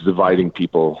 It's dividing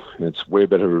people. It's way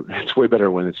better. It's way better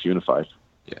when it's unified.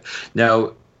 Yeah.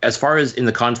 Now, as far as in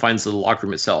the confines of the locker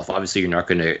room itself, obviously you're not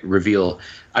going to reveal.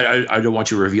 I don't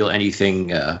want you to reveal anything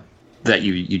that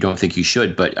you don't think you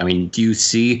should. But I mean, do you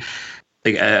see?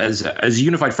 Like, as a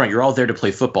unified front, you're all there to play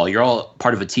football. You're all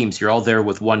part of a team, so you're all there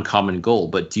with one common goal.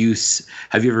 But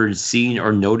have you ever seen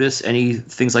or noticed any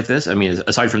things like this? I mean,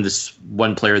 aside from this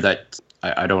one player that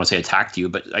I don't want to say attacked you,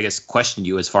 but I guess questioned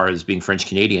you as far as being French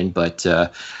Canadian. But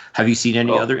have you seen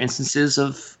any other instances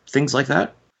of things like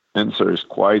that? Answer is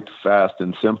quite fast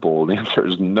and simple. The answer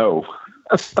is no.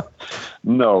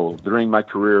 No. During my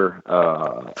career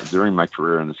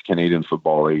in this Canadian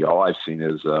Football League, all I've seen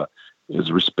is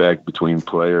respect between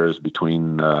players,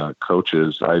 between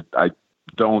coaches. I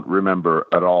don't remember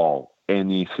at all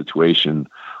any situation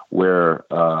where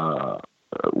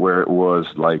it was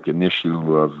like an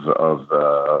issue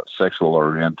of sexual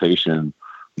orientation,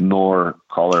 nor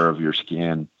color of your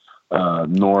skin,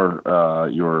 nor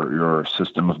your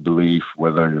system of belief,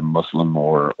 whether you're Muslim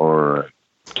or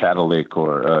Catholic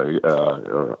or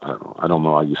I don't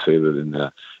know how you say that in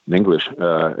English.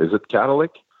 Is it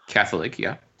Catholic? Catholic,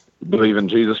 yeah. Believe in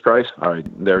Jesus Christ? All right,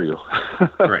 there you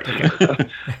go. Right.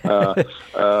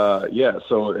 Yeah,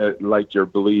 so like your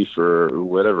belief or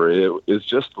whatever, it's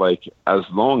just like as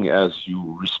long as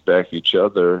you respect each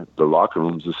other, the locker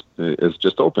rooms is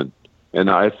just open. And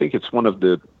I think it's one of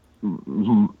the,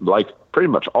 like pretty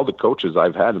much all the coaches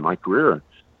I've had in my career.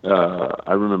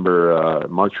 I remember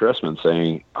Mark Trestman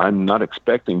saying, I'm not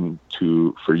expecting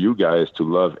for you guys to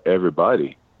love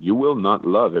everybody. You will not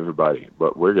love everybody,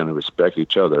 but we're going to respect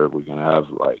each other. We're going to have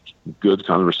like good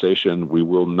conversation. We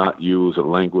will not use a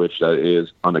language that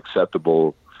is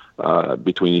unacceptable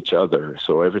between each other.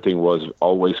 So everything was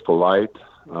always polite.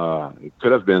 It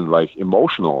could have been like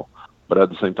emotional, but at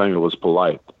the same time, it was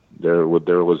polite. There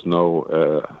was no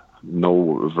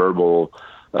verbal,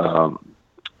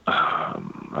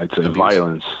 I'd say, abuse.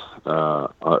 Violence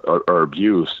or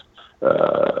abuse.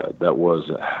 That was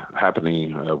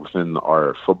happening within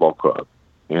our football club,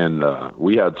 and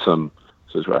we had some.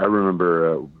 So I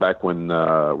remember back when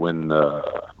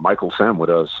Michael Sam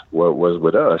was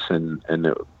with us, and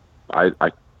I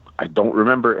don't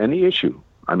remember any issue.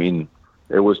 I mean,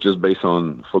 it was just based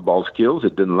on football skills.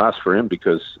 It didn't last for him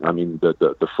because I mean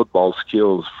the football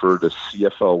skills for the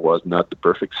CFL was not the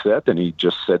perfect set, and he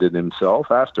just said it himself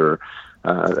after.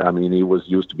 He was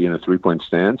used to be in a three-point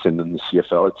stance, and in the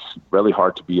CFL, it's really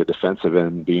hard to be a defensive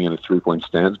end being in a three-point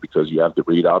stance because you have the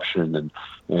read option and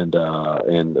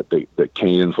the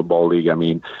Canadian Football League.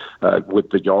 With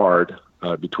the yard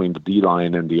between the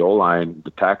D-line and the O-line,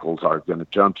 the tackles are going to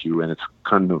jump you, and it's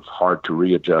kind of hard to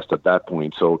readjust at that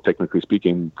point. So technically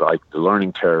speaking, like the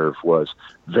learning curve was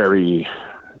very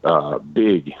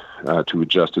big to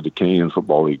adjust to the Canadian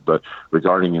Football League. But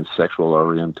regarding his sexual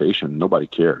orientation, nobody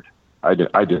cared. I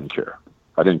didn't care.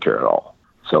 I didn't care at all.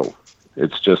 So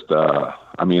it's just,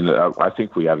 I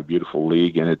think we have a beautiful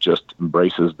league, and it just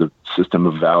embraces the system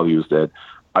of values that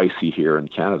I see here in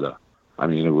Canada. I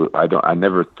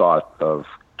never thought of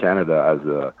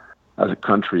Canada as a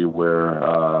country where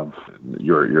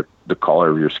the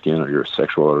color of your skin or your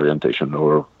sexual orientation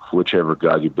or whichever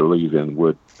God you believe in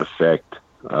would affect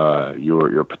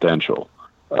your potential.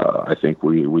 I think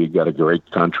we got a great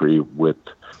country with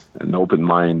an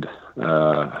open-minded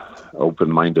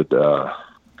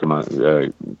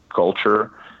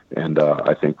culture, and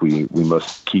I think we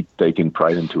must keep taking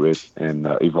pride into it and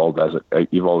evolve as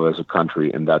a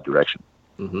country in that direction.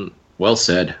 Mm-hmm. Well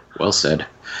said.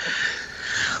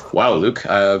 Wow, Luke,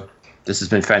 this has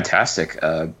been fantastic.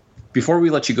 Before we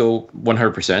let you go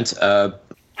 100%,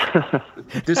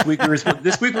 this week we're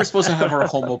supposed to have our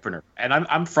home opener, and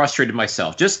I'm frustrated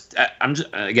myself. I'm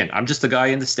just the guy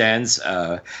in the stands.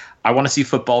 I want to see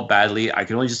football badly. I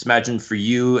can only just imagine for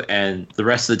you and the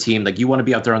rest of the team, like, you want to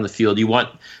be out there on the field. You want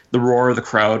the roar of the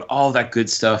crowd, all that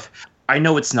good stuff. I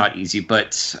know it's not easy,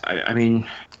 but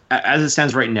as it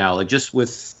stands right now, like, just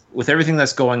with everything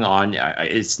that's going on,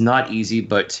 it's not easy.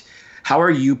 But how are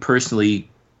you personally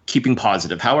keeping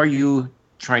positive? How are you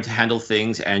trying to handle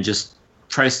things and just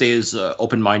try to stay as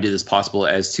open-minded as possible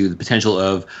as to the potential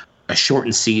of a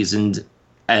shortened season,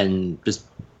 and just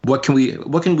what can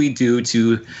we do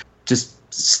to just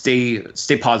stay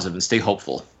positive and stay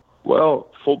hopeful? Well,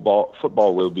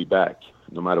 football will be back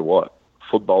no matter what.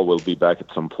 Football will be back at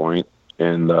some point,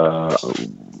 and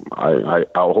I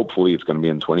hopefully it's going to be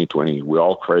in 2020. We're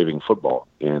all craving football,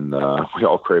 and we're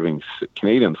all craving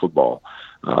Canadian football.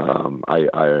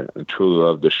 I truly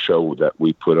love the show that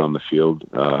we put on the field.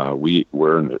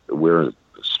 We're a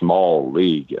small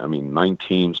league. 9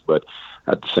 teams, but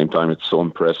at the same time, it's so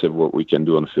impressive what we can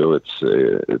do on the field.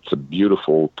 It's a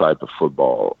beautiful type of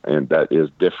football, and that is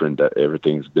different. That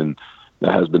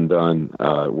has been done,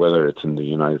 whether it's in the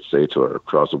United States or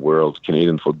across the world.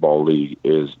 Canadian Football League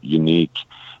is unique,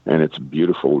 and it's a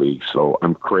beautiful league. So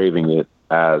I'm craving it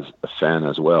as a fan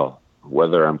as well.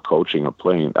 Whether I'm coaching or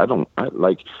playing, I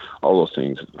like all those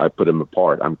things. I put them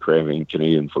apart. I'm craving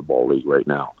Canadian Football League right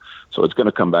now. So it's going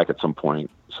to come back at some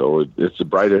point. So it's the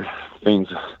brighter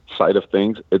side of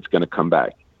things. It's going to come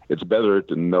back. It's better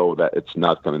to know that it's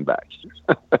not coming back.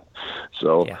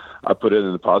 So yeah. I put it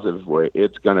in a positive way.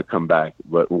 It's going to come back,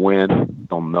 but when,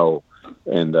 don't know.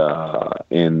 And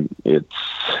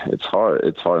it's hard.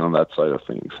 It's hard on that side of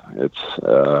things.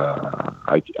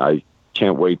 I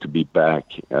can't wait to be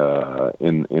back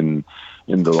in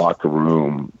the locker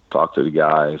room, talk to the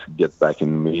guys, get back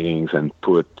in meetings, and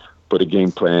put a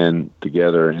game plan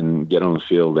together and get on the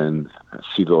field and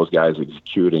see those guys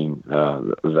executing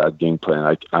that game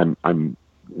plan. I'm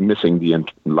missing the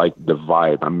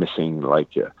vibe. I'm missing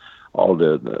all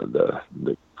the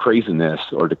craziness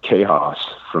or the chaos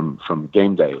from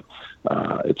game day.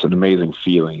 It's an amazing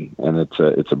feeling, and it's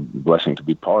a blessing to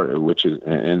be part of it,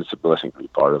 and it's a blessing to be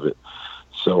part of it.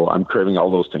 So I'm craving all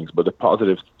those things, but the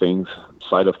positive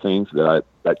side of things that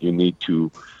you need to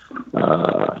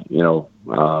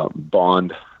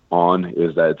bond on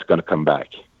is that it's going to come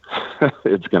back.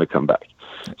 It's going to come back.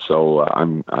 So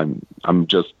I'm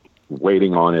just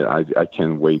waiting on it. I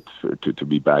can't wait to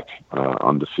be back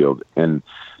on the field. And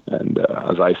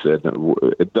as I said,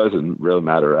 it doesn't really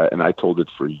matter. And I told it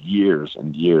for years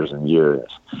and years and years,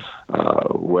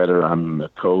 whether I'm a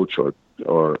coach or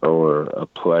a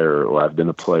player, or I've been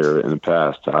a player in the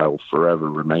past, I will forever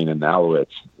remain in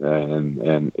Alouettes.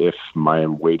 And if my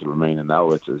way to remain in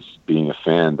Alouettes is being a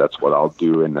fan, that's what I'll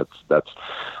do. And that's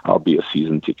I'll be a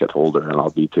season ticket holder, and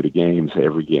I'll be to the games,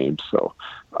 every game. So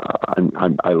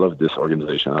I love this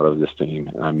organization. I love this team.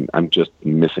 I'm just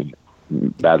missing it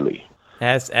badly.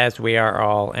 As we are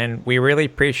all, and we really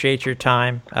appreciate your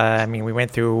time. We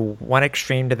went through one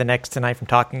extreme to the next tonight, from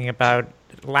talking about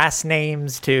last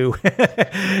names to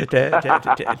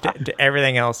to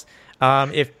everything else.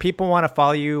 If people want to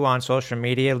follow you on social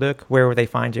media, Luke, where would they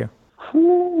find you?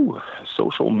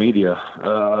 Social media,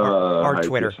 or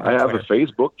Twitter. I have a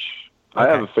Facebook. Okay. I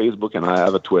have a Facebook and I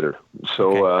have a Twitter.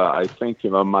 So I think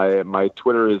my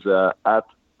Twitter is at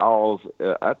Alls.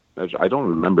 I don't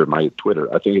remember my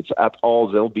Twitter. I think it's at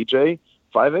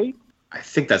AllsLBJ58. I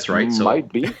think that's right. So might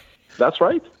be. That's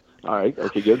right. All right.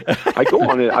 Okay. Good. I go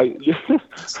on it.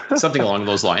 Something along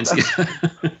those lines.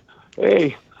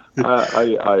 Hey,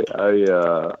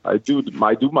 I do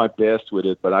my best with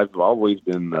it, but I've always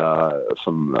been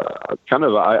I'm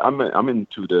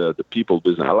into the people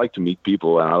business. I like to meet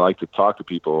people and I like to talk to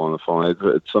people on the phone.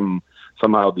 It's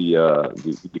somehow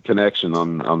the connection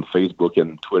on Facebook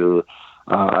and Twitter.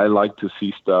 I like to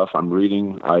see stuff. I'm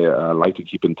reading. I like to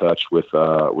keep in touch with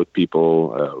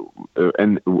people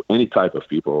and any type of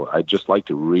people. I just like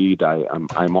to read.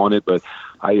 I'm on it, but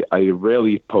I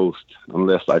rarely post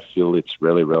unless I feel it's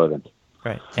really relevant.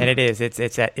 Right, and it is. It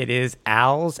is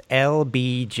Alls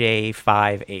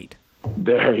LBJ58.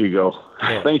 There you go.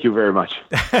 Yeah. Thank you very much.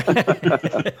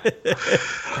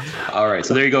 All right.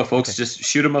 So there you go, folks. Just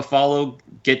shoot him a follow,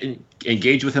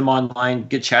 engage with him online,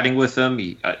 get chatting with him.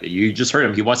 You just heard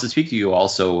him. He wants to speak to you all.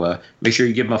 So make sure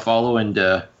you give him a follow. And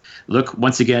look,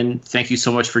 once again, thank you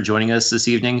so much for joining us this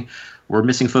evening. We're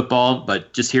missing football,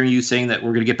 but just hearing you saying that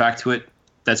we're going to get back to it,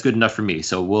 that's good enough for me.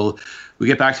 So we'll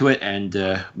get back to it, and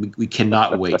we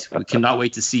cannot wait. We cannot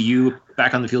wait to see you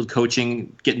back on the field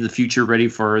coaching, getting the future ready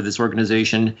for this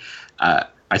organization. I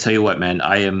tell you what, man,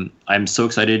 I'm so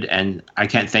excited, and I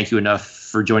can't thank you enough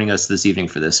for joining us this evening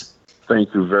for this.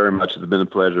 Thank you very much. It's been a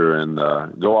pleasure, and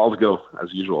go Alls go,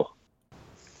 as usual.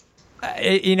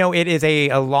 It is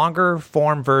a longer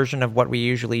form version of what we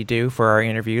usually do for our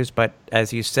interviews, but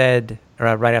as you said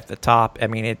right off the top, I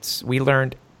mean, we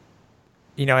learned.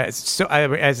 As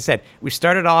I said, we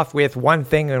started off with one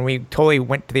thing and we totally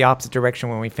went to the opposite direction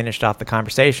when we finished off the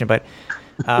conversation. But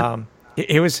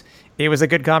it was a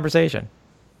good conversation.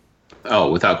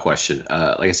 Oh, without question.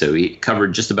 Like I said, we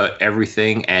covered just about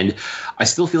everything, and I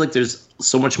still feel like there's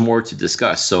so much more to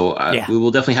discuss. So we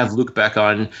will definitely have Luc back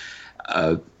on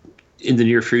in the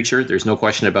near future. There's no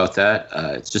question about that.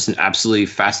 It's just an absolutely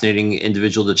fascinating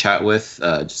individual to chat with.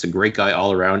 Just a great guy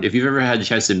all around. If you've ever had a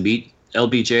chance to meet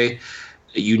LBJ,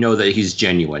 you know that he's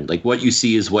genuine. Like, what you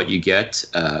see is what you get,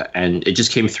 and it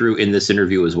just came through in this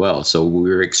interview as well. So we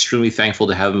were extremely thankful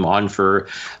to have him on for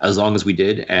as long as we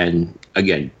did. And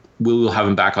again, we will have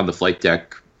him back on the flight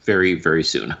deck very, very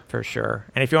soon. For sure.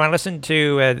 And if you want to listen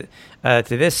to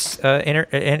this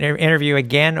interview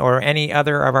again, or any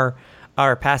other of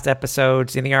our past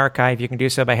episodes in the archive, you can do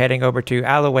so by heading over to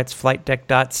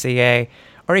alouettesflightdeck.ca,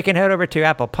 or you can head over to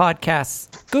Apple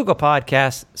Podcasts, Google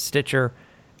Podcasts, Stitcher,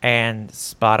 and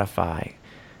Spotify.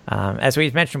 As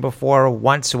we've mentioned before,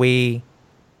 once we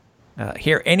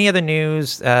hear any of the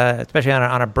news, especially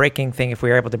on a breaking thing, if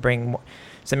we are able to bring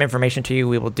some information to you,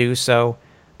 we will do so.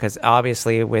 Because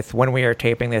obviously, with when we are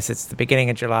taping this, it's the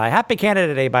beginning of July. Happy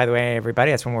Canada Day, by the way,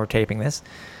 everybody. That's when we're taping this.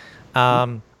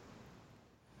 In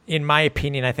my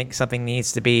opinion, I think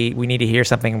we need to hear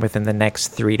something within the next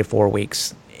 3 to 4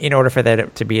 weeks in order for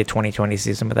that to be a 2020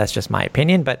 season. But that's just my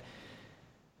opinion. But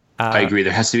I agree.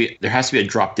 There has to be a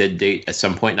drop dead date at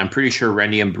some point, and I'm pretty sure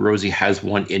Randy Ambrosie has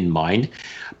one in mind.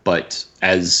 But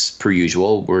as per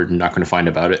usual, we're not going to find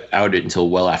out until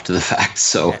well after the fact.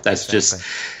 So that's just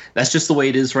the way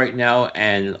it is right now.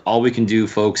 And all we can do,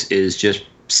 folks, is just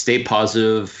stay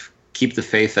positive, keep the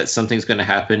faith that something's going to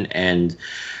happen, and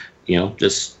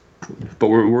But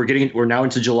we're now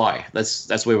into July. That's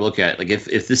the way we're looking at it. Like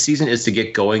if this season is to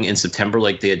get going in September,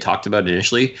 like they had talked about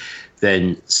initially,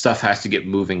 then stuff has to get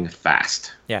moving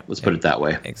fast. Yeah, let's put it that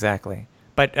way. Exactly.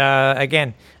 But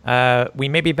again, we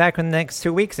may be back in the next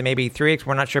 2 weeks, and maybe 3 weeks.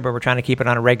 We're not sure, but we're trying to keep it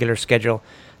on a regular schedule,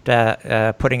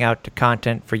 to putting out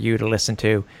content for you to listen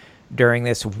to during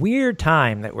this weird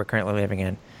time that we're currently living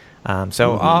in.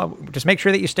 So just make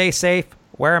sure that you stay safe,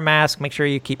 wear a mask, make sure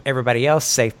you keep everybody else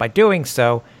safe by doing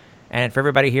so. And for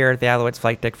everybody here at the Alouettes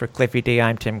Flight Deck, for Cliffy D,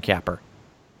 I'm Tim Capper.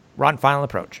 We're on Final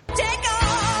Approach.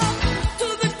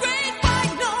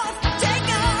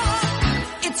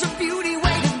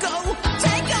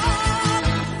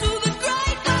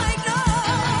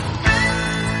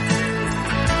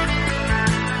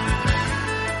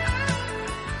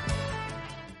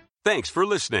 Thanks for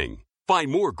listening.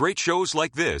 Find more great shows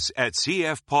like this at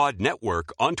CF Pod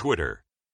Network on Twitter.